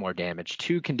lot more damage.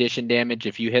 2 condition damage,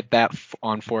 if you hit that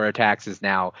on 4 attacks, is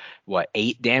now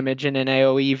 8 damage in an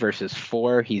AoE versus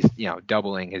 4. He's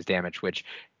doubling his damage, which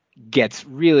gets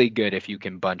really good if you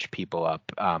can bunch people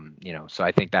up. So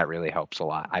I think that really helps a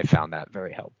lot. I found that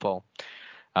very helpful.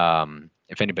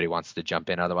 If anybody wants to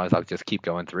jump in, otherwise I'll just keep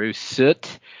going through.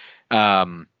 Soot. You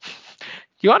want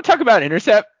to talk about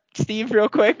intercept, Steve, real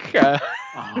quick?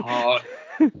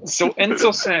 So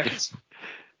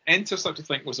intercept, I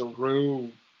think, was a rule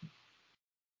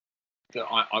that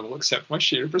I will accept my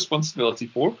share of responsibility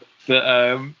for. That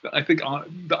I think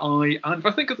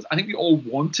we all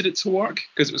wanted it to work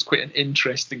because it was quite an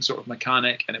interesting sort of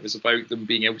mechanic, and it was about them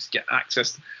being able to get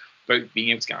access,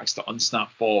 to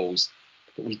unsnapped balls.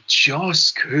 But we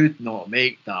just could not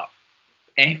make that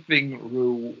effing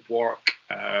rule work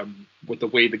with the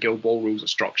way the Guild Ball rules are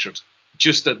structured.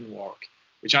 Just didn't work.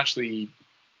 Which actually,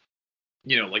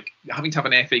 like having to have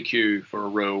an FAQ for a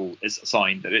rule is a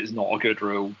sign that it is not a good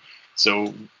rule.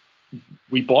 So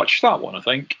we botched that one, I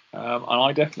think, and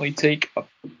I definitely take a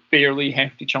fairly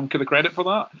hefty chunk of the credit for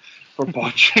that, for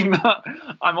botching that.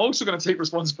 I'm also going to take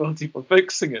responsibility for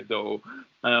fixing it, though,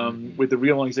 with the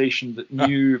realization that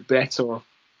new, better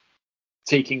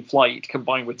taking flight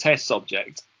combined with test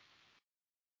subject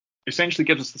essentially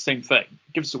gives us the same thing.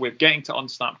 It gives us a way of getting to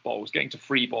unsnapped balls, getting to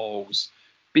free balls,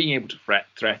 being able to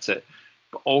threat it,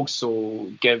 but also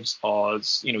gives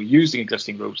us, using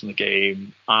existing rules in the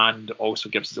game, and also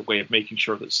gives us a way of making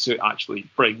sure that Suit actually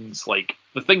brings like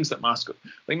the things that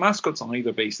mascots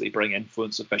either basically bring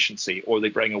influence efficiency or they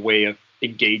bring a way of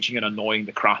engaging and annoying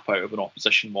the crap out of an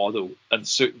opposition model. And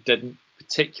Suit didn't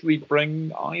particularly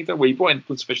bring either. We brought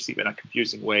influence efficiency in a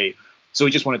confusing way, so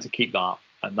we just wanted to keep that,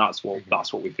 and that's what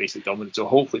we've basically done with it. So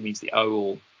hopefully it means the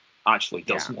owl actually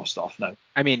does more stuff now.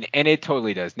 I mean, and it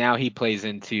totally does. Now he plays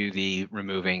into the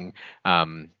removing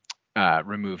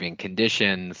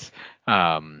conditions,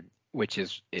 which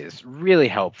is really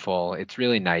helpful. It's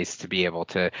really nice to be able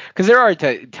to, because there are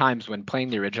times when playing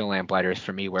the original Lamplighters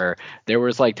for me where there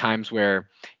was like times where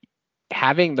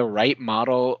having the right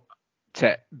model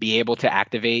to be able to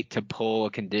activate to pull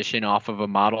a condition off of a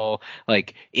model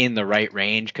like in the right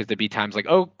range, because there'd be times like,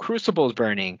 oh, Crucible is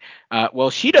burning. Well,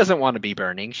 she doesn't want to be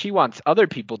burning. She wants other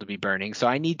people to be burning. So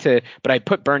I need to, but I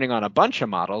put burning on a bunch of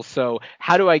models. So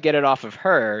how do I get it off of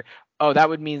her? Oh, that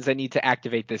would means I need to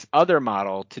activate this other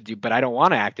model to do, but I don't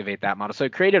want to activate that model. So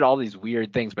it created all these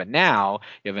weird things. But now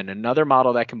you have another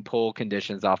model that can pull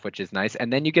conditions off, which is nice.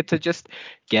 And then you get to just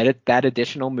get it that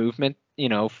additional movement,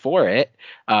 for it,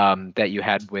 that you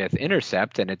had with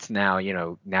Intercept. And it's now,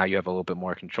 now you have a little bit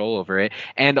more control over it.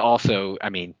 And also, I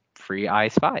mean, free eye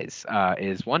spies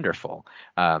is wonderful.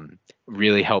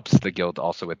 Really helps the guild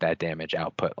also with that damage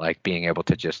output, like being able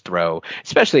to just throw,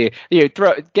 especially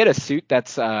get a suit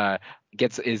that's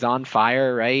is on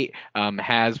fire, right?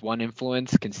 Has one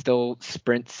influence, can still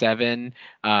sprint 7,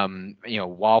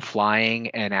 while flying,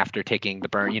 and after taking the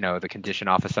burn, the condition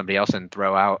off of somebody else, and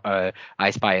throw out a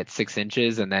I Spy at 6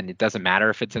 inches, and then it doesn't matter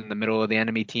if it's in the middle of the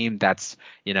enemy team. That's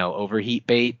overheat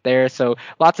bait there. So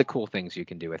lots of cool things you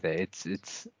can do with it.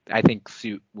 It's I think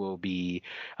Suit will be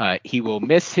he will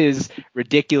miss his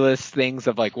ridiculous things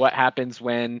of like what happens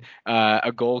when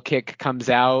a goal kick comes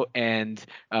out, and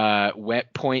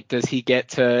what point does he get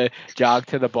to jog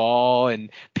to the ball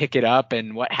and pick it up,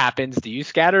 and what happens? Do you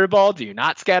scatter a ball? Do you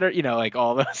not scatter? Like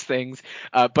all those things.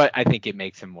 But I think it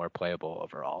makes him more playable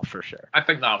overall for sure. I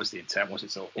think that was the intent, was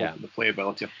it? So Yeah. the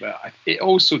playability of it. It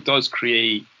also does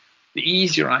create the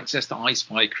easier access to I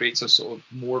Spy creates a sort of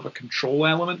more of a control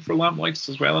element for Lamplighters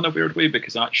as well in a weird way,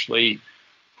 because actually,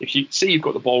 if you say you've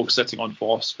got the ball sitting on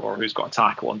Phosphor, who's got a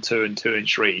tackle on 2 and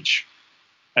 2-inch rage,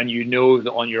 and you know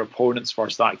that on your opponent's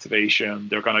first activation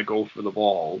they're going to go for the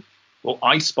ball, well,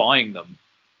 I Spying them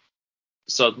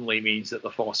suddenly means that the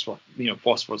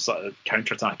Phosphor's sort of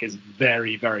counterattack is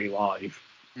very, very live.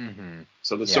 Mm-hmm.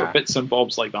 So there's sort of bits and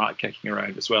bobs like that kicking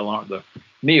around as well, aren't there?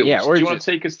 Neil, Yeah, do you want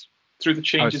to take us through the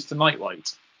changes to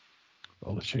Nightlight?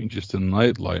 Well, the changes to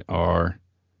Nightlight are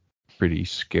pretty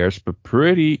scarce, but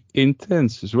pretty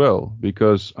intense as well,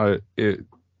 because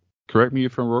correct me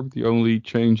if I'm wrong, the only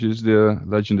change is the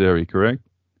legendary, correct?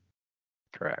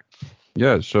 Correct.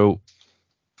 Yeah, so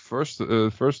first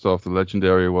off, the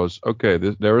legendary was, okay,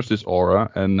 there is this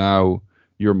aura, and now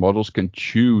your models can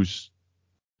choose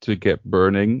to get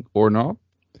burning or not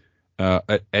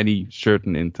at any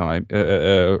certain in time,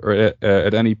 or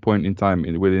at any point in time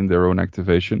within their own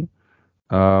activation.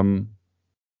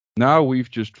 Now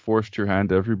we've just forced your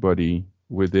hand. Everybody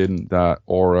within that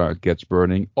aura gets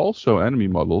burning. Also, enemy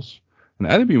models and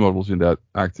enemy models in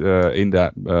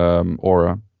that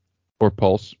aura or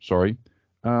pulse. Sorry,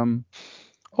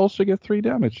 also get 3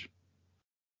 damage.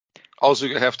 Also,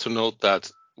 you have to note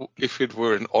that if it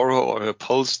were an aura or a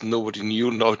pulse, nobody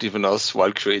knew, not even us,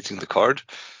 while creating the card.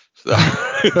 So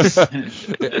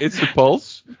It's a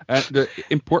pulse, and the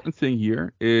important thing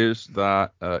here is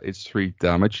that it's 3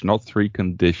 damage, not 3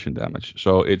 condition damage.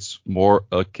 So it's more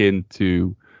akin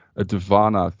to a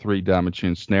Divana 3 damage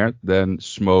ensnared than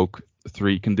smoke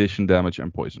 3 condition damage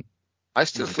and poison. I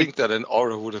still think that an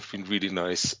aura would have been really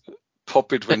nice.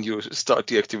 Pop it when you start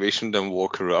the activation, then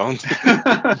walk around.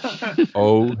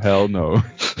 Oh, hell no.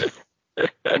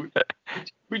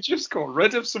 We just got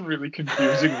rid of some really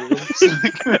confusing rules.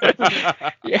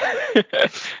 Yeah.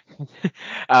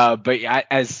 But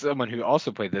as someone who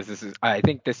also played this I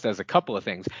think this does a couple of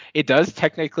things. It does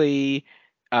technically,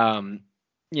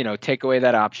 take away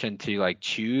that option to like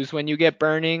choose when you get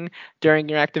burning during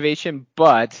your activation.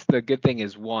 But the good thing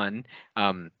is, one,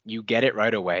 you get it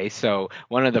right away. So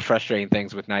one of the frustrating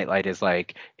things with Nightlight is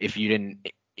like, if you didn't,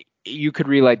 you could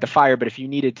relight the fire, but if you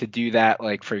needed to do that,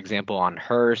 like for example on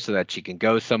her so that she can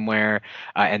go somewhere,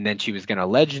 and then she was going to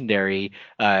legendary,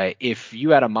 if you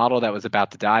had a model that was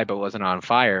about to die but wasn't on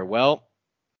fire, well,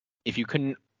 if you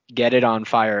couldn't get it on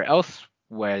fire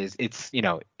elsewise, it's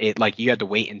it like you had to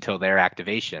wait until their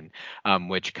activation,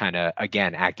 which kind of,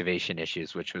 again, activation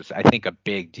issues, which was I think a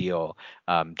big deal,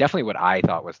 definitely what I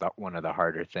thought was one of the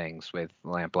harder things with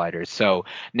Lamplighters. So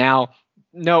now,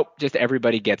 nope, just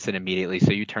everybody gets it immediately.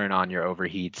 So you turn on your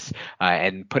overheats,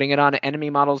 and putting it on enemy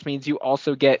models means you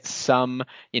also get some,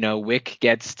 Wick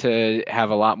gets to have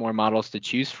a lot more models to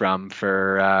choose from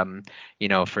for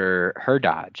for her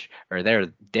dodge, or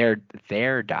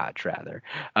their dodge rather.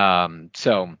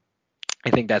 So I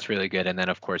think that's really good. And then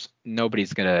of course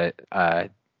nobody's gonna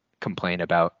complain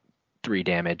about 3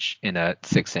 damage in a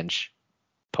 6-inch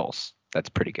pulse. That's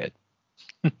pretty good.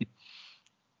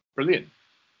 Brilliant.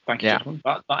 Thank you, Yeah. gentlemen.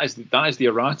 That is the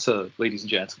Errata, ladies and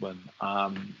gentlemen.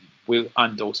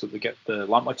 And also the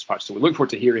Lamplighters patch. So we look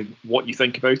forward to hearing what you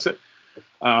think about it.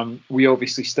 We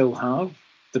obviously still have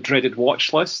the dreaded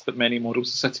watch list that many models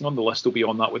are sitting on. The list will be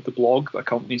on that with the blog that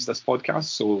accompanies this podcast.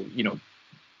 So,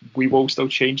 we will still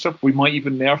change stuff. We might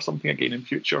even nerf something again in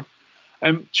future.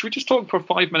 Should we just talk for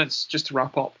 5 minutes just to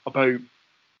wrap up about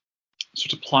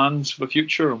sort of plans for the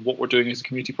future and what we're doing as a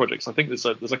community project? So I think there's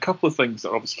a couple of things that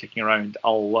are obviously kicking around.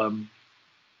 I'll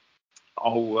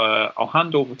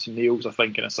hand over to Niels, I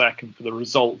think, in a second for the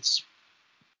results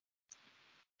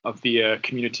of the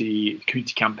community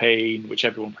campaign, which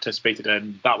everyone participated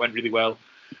in. That went really well.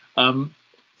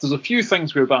 There's a few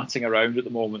things we're batting around at the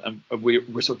moment, and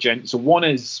we're sort of so one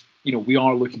is, we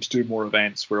are looking to do more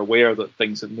events. We're aware that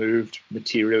things have moved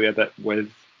materially a bit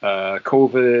with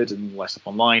COVID and less up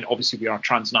online. Obviously, we are a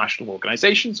transnational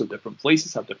organisation, so different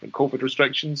places have different COVID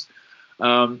restrictions.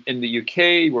 In the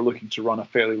UK, we're looking to run a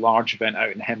fairly large event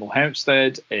out in Hemel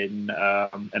Hempstead in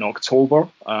October.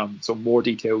 So more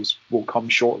details will come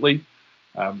shortly.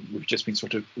 We've just been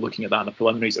sort of looking at that in the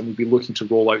preliminaries, and we'll be looking to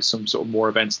roll out some sort of more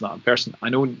events than that in person. I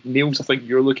know, Niels, I think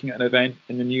you're looking at an event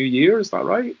in the new year. Is that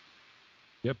right?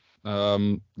 Yep.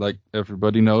 Like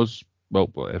everybody knows,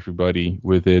 well, everybody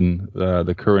within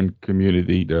the current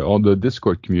community, on the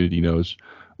Discord community knows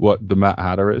what the Mad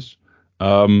Hatter is.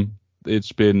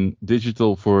 It's been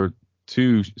digital for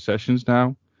 2 sessions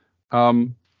now.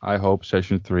 I hope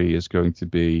session 3 is going to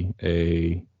be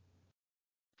a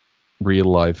real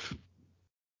life.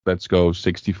 Let's go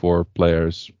 64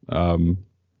 players. I'm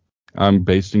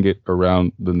basing it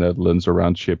around the Netherlands,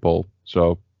 around Schiphol,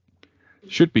 so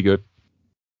should be good.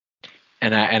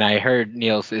 And I heard,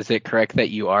 Niels, is it correct that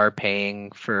you are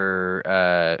paying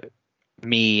for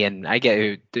me, and I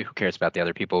get who cares about the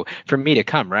other people, for me to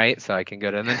come, right? So I can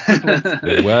go to the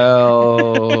Netherlands.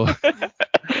 Well,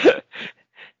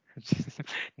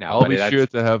 no, I'll but be that's, sure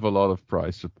to have a lot of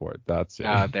prize support. That's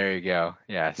it. there you go.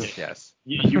 Yes.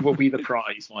 You will be the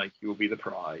prize, Mike. You will be the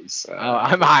prize.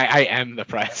 I am the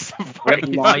prize. We have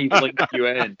live linked you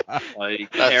in.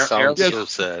 Like, That sounds Yes. so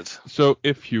sad. So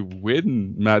if you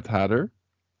win Mad Hatter,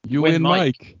 you Win win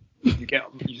Mike. Mike. You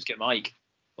just get Mike.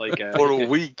 Like For a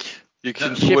week, you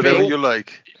can do Shipping- whatever you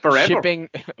like. forever. Shipping.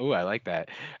 Oh, I like that.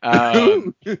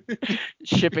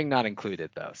 Shipping not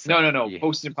included though. So No. yeah.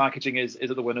 Postage and packaging is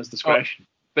at the winner's discretion.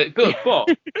 But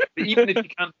even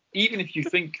if you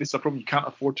think this is a problem, you can't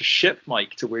afford to ship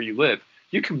Mike to where you live,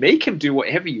 you can make him do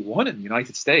whatever you want in the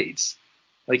United States.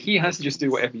 Like, he has to just do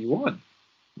whatever you want.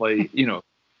 Like,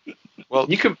 Well,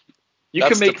 you can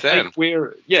that's the make plan. Mike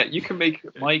wear you can make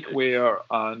Mike wear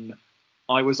an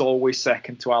 "I was always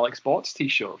second to Alex Botts"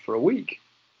 t-shirt for a week.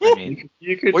 I mean,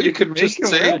 You could Or you could make just him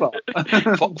say, wear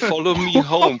that. Follow me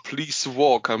home, please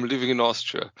walk. I'm living in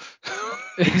Austria.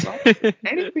 Exactly.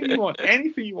 Anything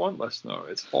you want, listener.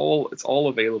 It's all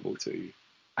available to you.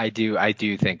 I do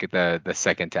think the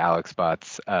second to Alex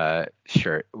Botts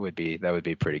shirt would be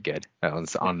pretty good. That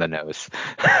one's on the nose.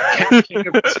 King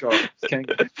of the scarves.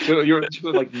 So you're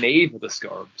like knave of the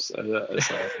scarves.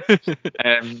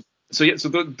 So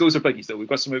those are biggies though. We've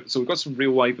got some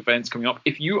real life events coming up.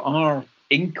 If you are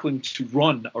inclined to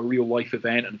run a real life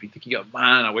event and have been thinking, oh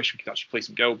man, I wish we could actually play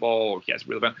some Go Ball or get a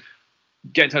real event,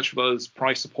 get in touch with us.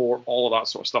 Price support, all of that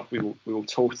sort of stuff. We will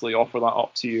totally offer that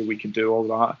up to you. We can do all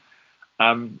that.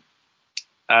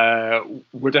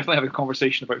 We're definitely having a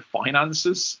conversation about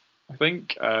finances. I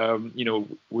think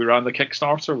we ran the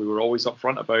Kickstarter. We were always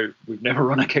upfront about we've never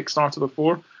run a Kickstarter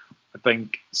before. I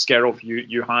think Skerov,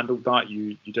 you handled that.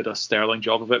 You did a sterling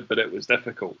job of it, but it was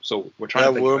difficult. So we're trying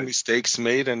to There think were about mistakes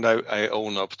made, and I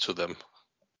own up to them.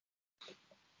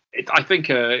 I think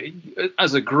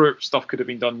as a group, stuff could have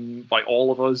been done by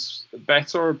all of us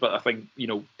better, but I think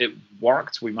it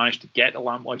worked. We managed to get the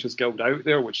Lamplighters Guild out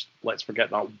there, which, let's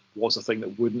forget, that was a thing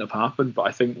that wouldn't have happened. But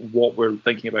I think what we're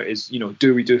thinking about is,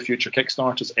 do we do future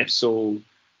Kickstarters? If so,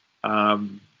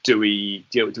 do we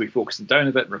focus them down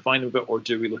a bit and refine them a bit, or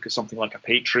do we look at something like a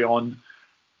Patreon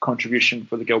contribution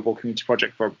for the Guild Ball Community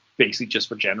Project for basically just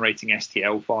for generating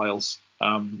STL files?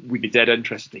 We'd be dead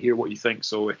interested to hear what you think.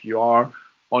 So if you are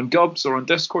on Gubs or on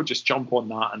Discord, just jump on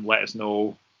that and let us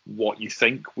know what you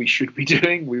think we should be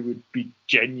doing. We would be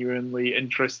genuinely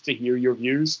interested to hear your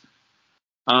views.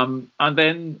 And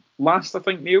then last, I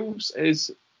think, Niels,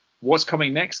 is what's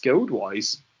coming next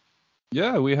guild-wise.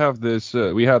 Yeah, we have this.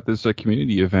 We had this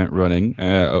community event running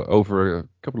over a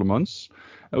couple of months.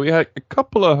 We had a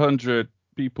couple of hundred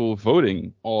people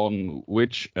voting on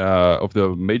which of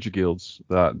the major guilds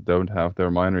that don't have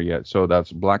their minor yet. So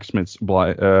that's blacksmiths,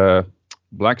 brewers,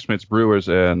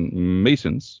 and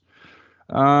masons.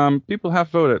 People have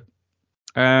voted,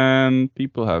 and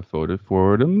people have voted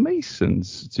for the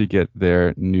masons to get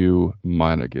their new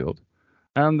minor guild.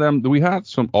 And then we had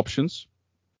some options.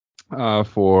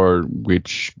 for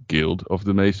which guild of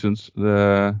the Masons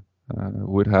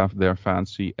would have their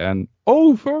fancy, and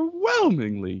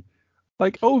overwhelmingly,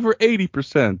 like over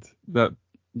 80%, that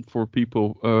for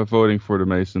people voting for the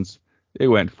Masons, they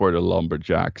went for the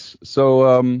Lumberjacks.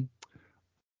 So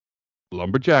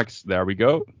Lumberjacks, there we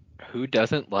go. Who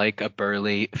doesn't like a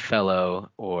burly fellow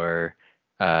or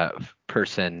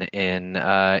person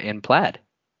in plaid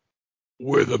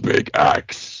With a big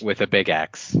axe. with a big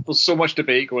axe? There's so much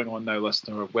debate going on now,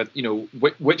 listener. With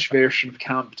which version of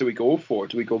camp do we go for?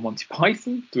 Do we go Monty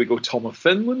Python? Do we go Tom of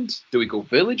Finland? Do we go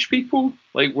Village People?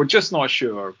 Like, we're just not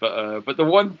sure. But the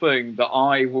one thing that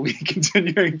I will be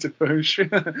continuing to push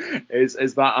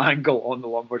is that angle on the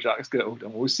Lumberjacks Guild,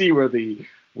 and we'll see where the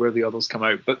others come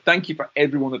out. But thank you for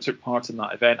everyone that took part in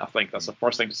that event. I think that's the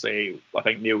first thing to say. I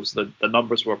think, Niels, the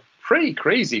numbers were pretty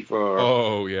crazy for.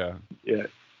 Oh yeah. Yeah.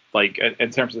 Like,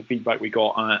 in terms of the feedback we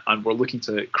got, and we're looking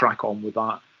to crack on with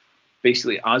that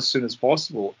basically as soon as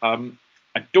possible.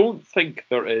 I don't think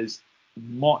there is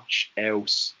much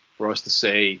else for us to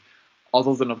say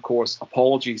other than, of course,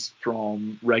 apologies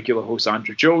from regular host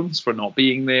Andrew Jones for not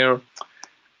being there.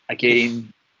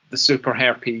 Again, the super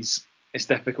herpes is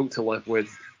difficult to live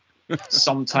with.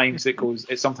 Sometimes it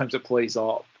plays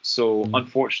up. So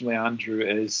unfortunately, Andrew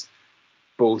is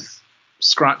both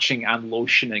scratching and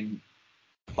lotioning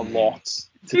a lot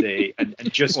today, and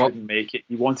just couldn't make it.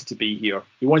 He wanted to be here.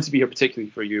 He wanted to be here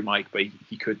particularly for you, Mike, but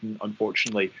he couldn't,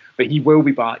 unfortunately. But he will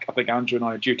be back. I think Andrew and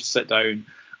I are due to sit down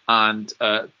and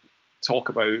talk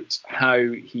about how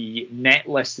he net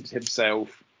listed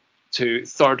himself to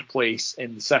third place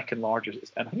in the second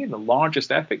largest, and I think in the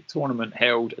largest Epic tournament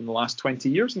held in the last 20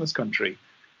 years in this country.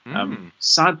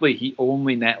 Sadly, he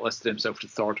only net listed himself to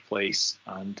third place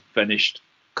and finished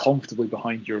comfortably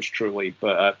behind yours truly,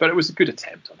 but it was a good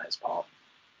attempt on his part.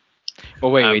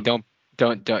 Well, wait, don't.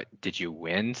 Did you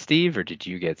win, Steve, or did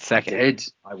you get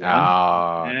second? I won.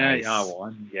 Oh, Yeah, nice. yeah, I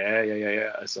won.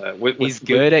 Yeah.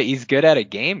 He's good at a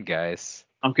game, guys.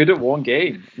 I'm good at one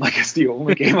game. Like, it's the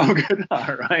only game I'm good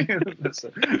at, right?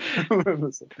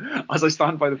 As I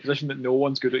stand by the position that no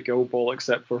one's good at Guild Ball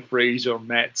except for Fraser,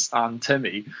 Metz, and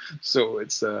Timmy. So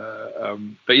it's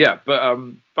but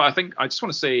I think I just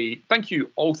want to say thank you,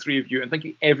 all three of you, and thank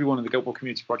you everyone in the Guild Ball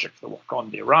Community Project for the work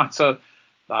on the Errata.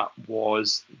 That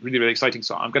was really, really exciting.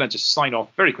 So I'm going to just sign off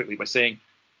very quickly by saying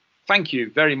thank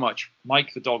you very much,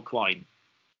 Mike the Dog Klein.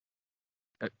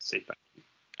 Say thank you.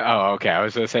 Oh, okay. I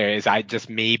was going to say, is I just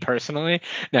me personally?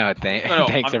 No, thanks,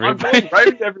 I'm everybody. going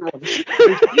round everyone.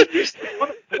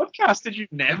 What podcast did you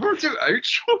never do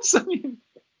outros? I mean,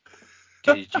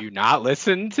 Did you not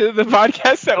listen to the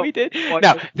podcast that we did? No,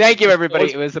 No, thank you,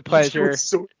 everybody. It was a pleasure.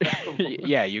 So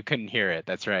Yeah, you couldn't hear it.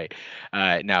 That's right.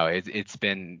 No,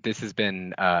 this has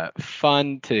been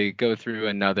fun to go through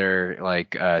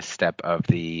another step of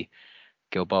the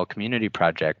Guild Ball Community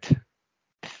Project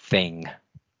thing.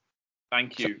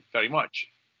 Thank you very much,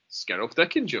 Skerrill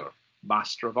Dickinger,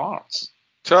 Master of Arts.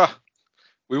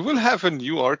 We will have a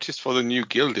new artist for the new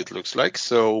guild, it looks like,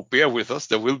 so bear with us.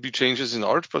 There will be changes in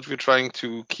art, but we're trying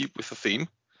to keep with the theme.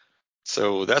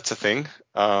 So that's a thing.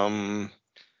 It's gonna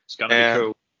be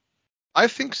cool. I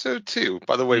think so too.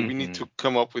 By the way, we need to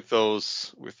come up with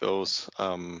those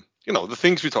the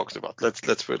things we talked about. Let's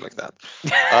put it like that.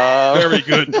 Very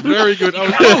good. Very good.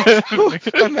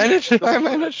 I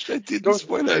managed. I didn't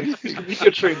spoil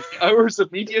anything. Hours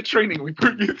of media training we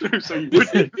put you through, so you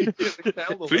wouldn't immediately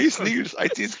tell them. Please, Niels, I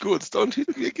did good. Don't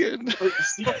hit me again.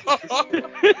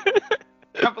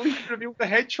 Can't believe you revealed the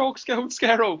hedgehog skill,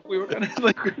 Skerrill. We were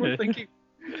thinking,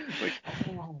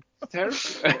 oh, it's terrible.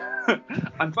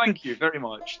 And thank you very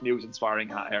much, Niels Inspiring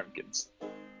Hat Hermkins.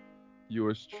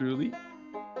 Yours truly.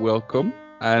 Welcome.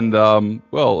 And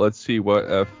let's see what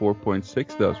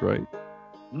 4.6 does, right?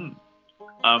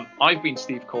 I've been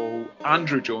Steve Cole.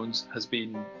 Andrew Jones has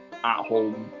been at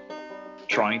home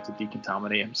trying to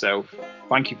decontaminate himself.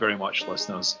 Thank you very much,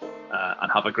 listeners,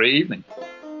 and have a great evening.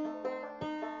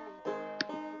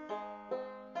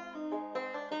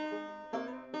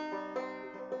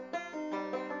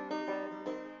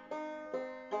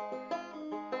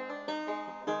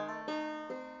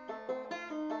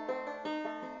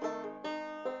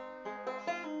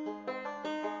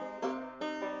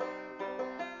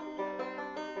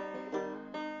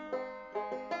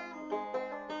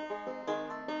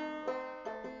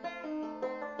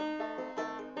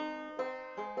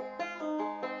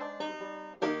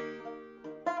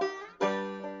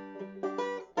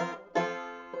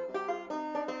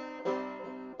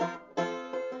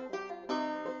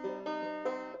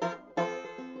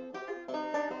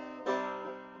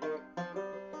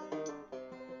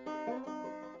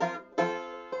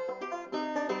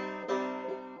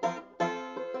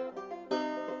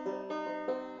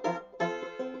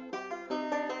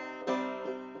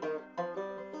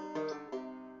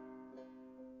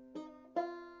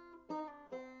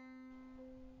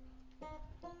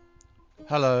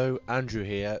 Hello, Andrew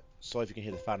here. Sorry if you can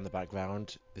hear the fan in the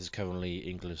background. This is currently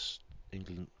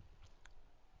England.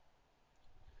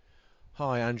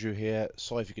 Hi, Andrew here.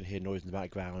 Sorry if you can hear noise in the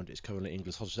background. It's currently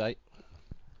England's holiday.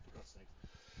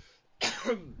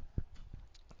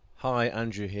 Hi,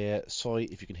 Andrew here. Sorry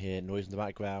if you can hear noise in the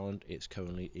background. It's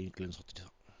currently England's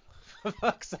holiday. For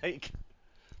fuck's sake!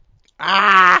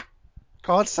 Ah!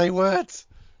 Can't say words.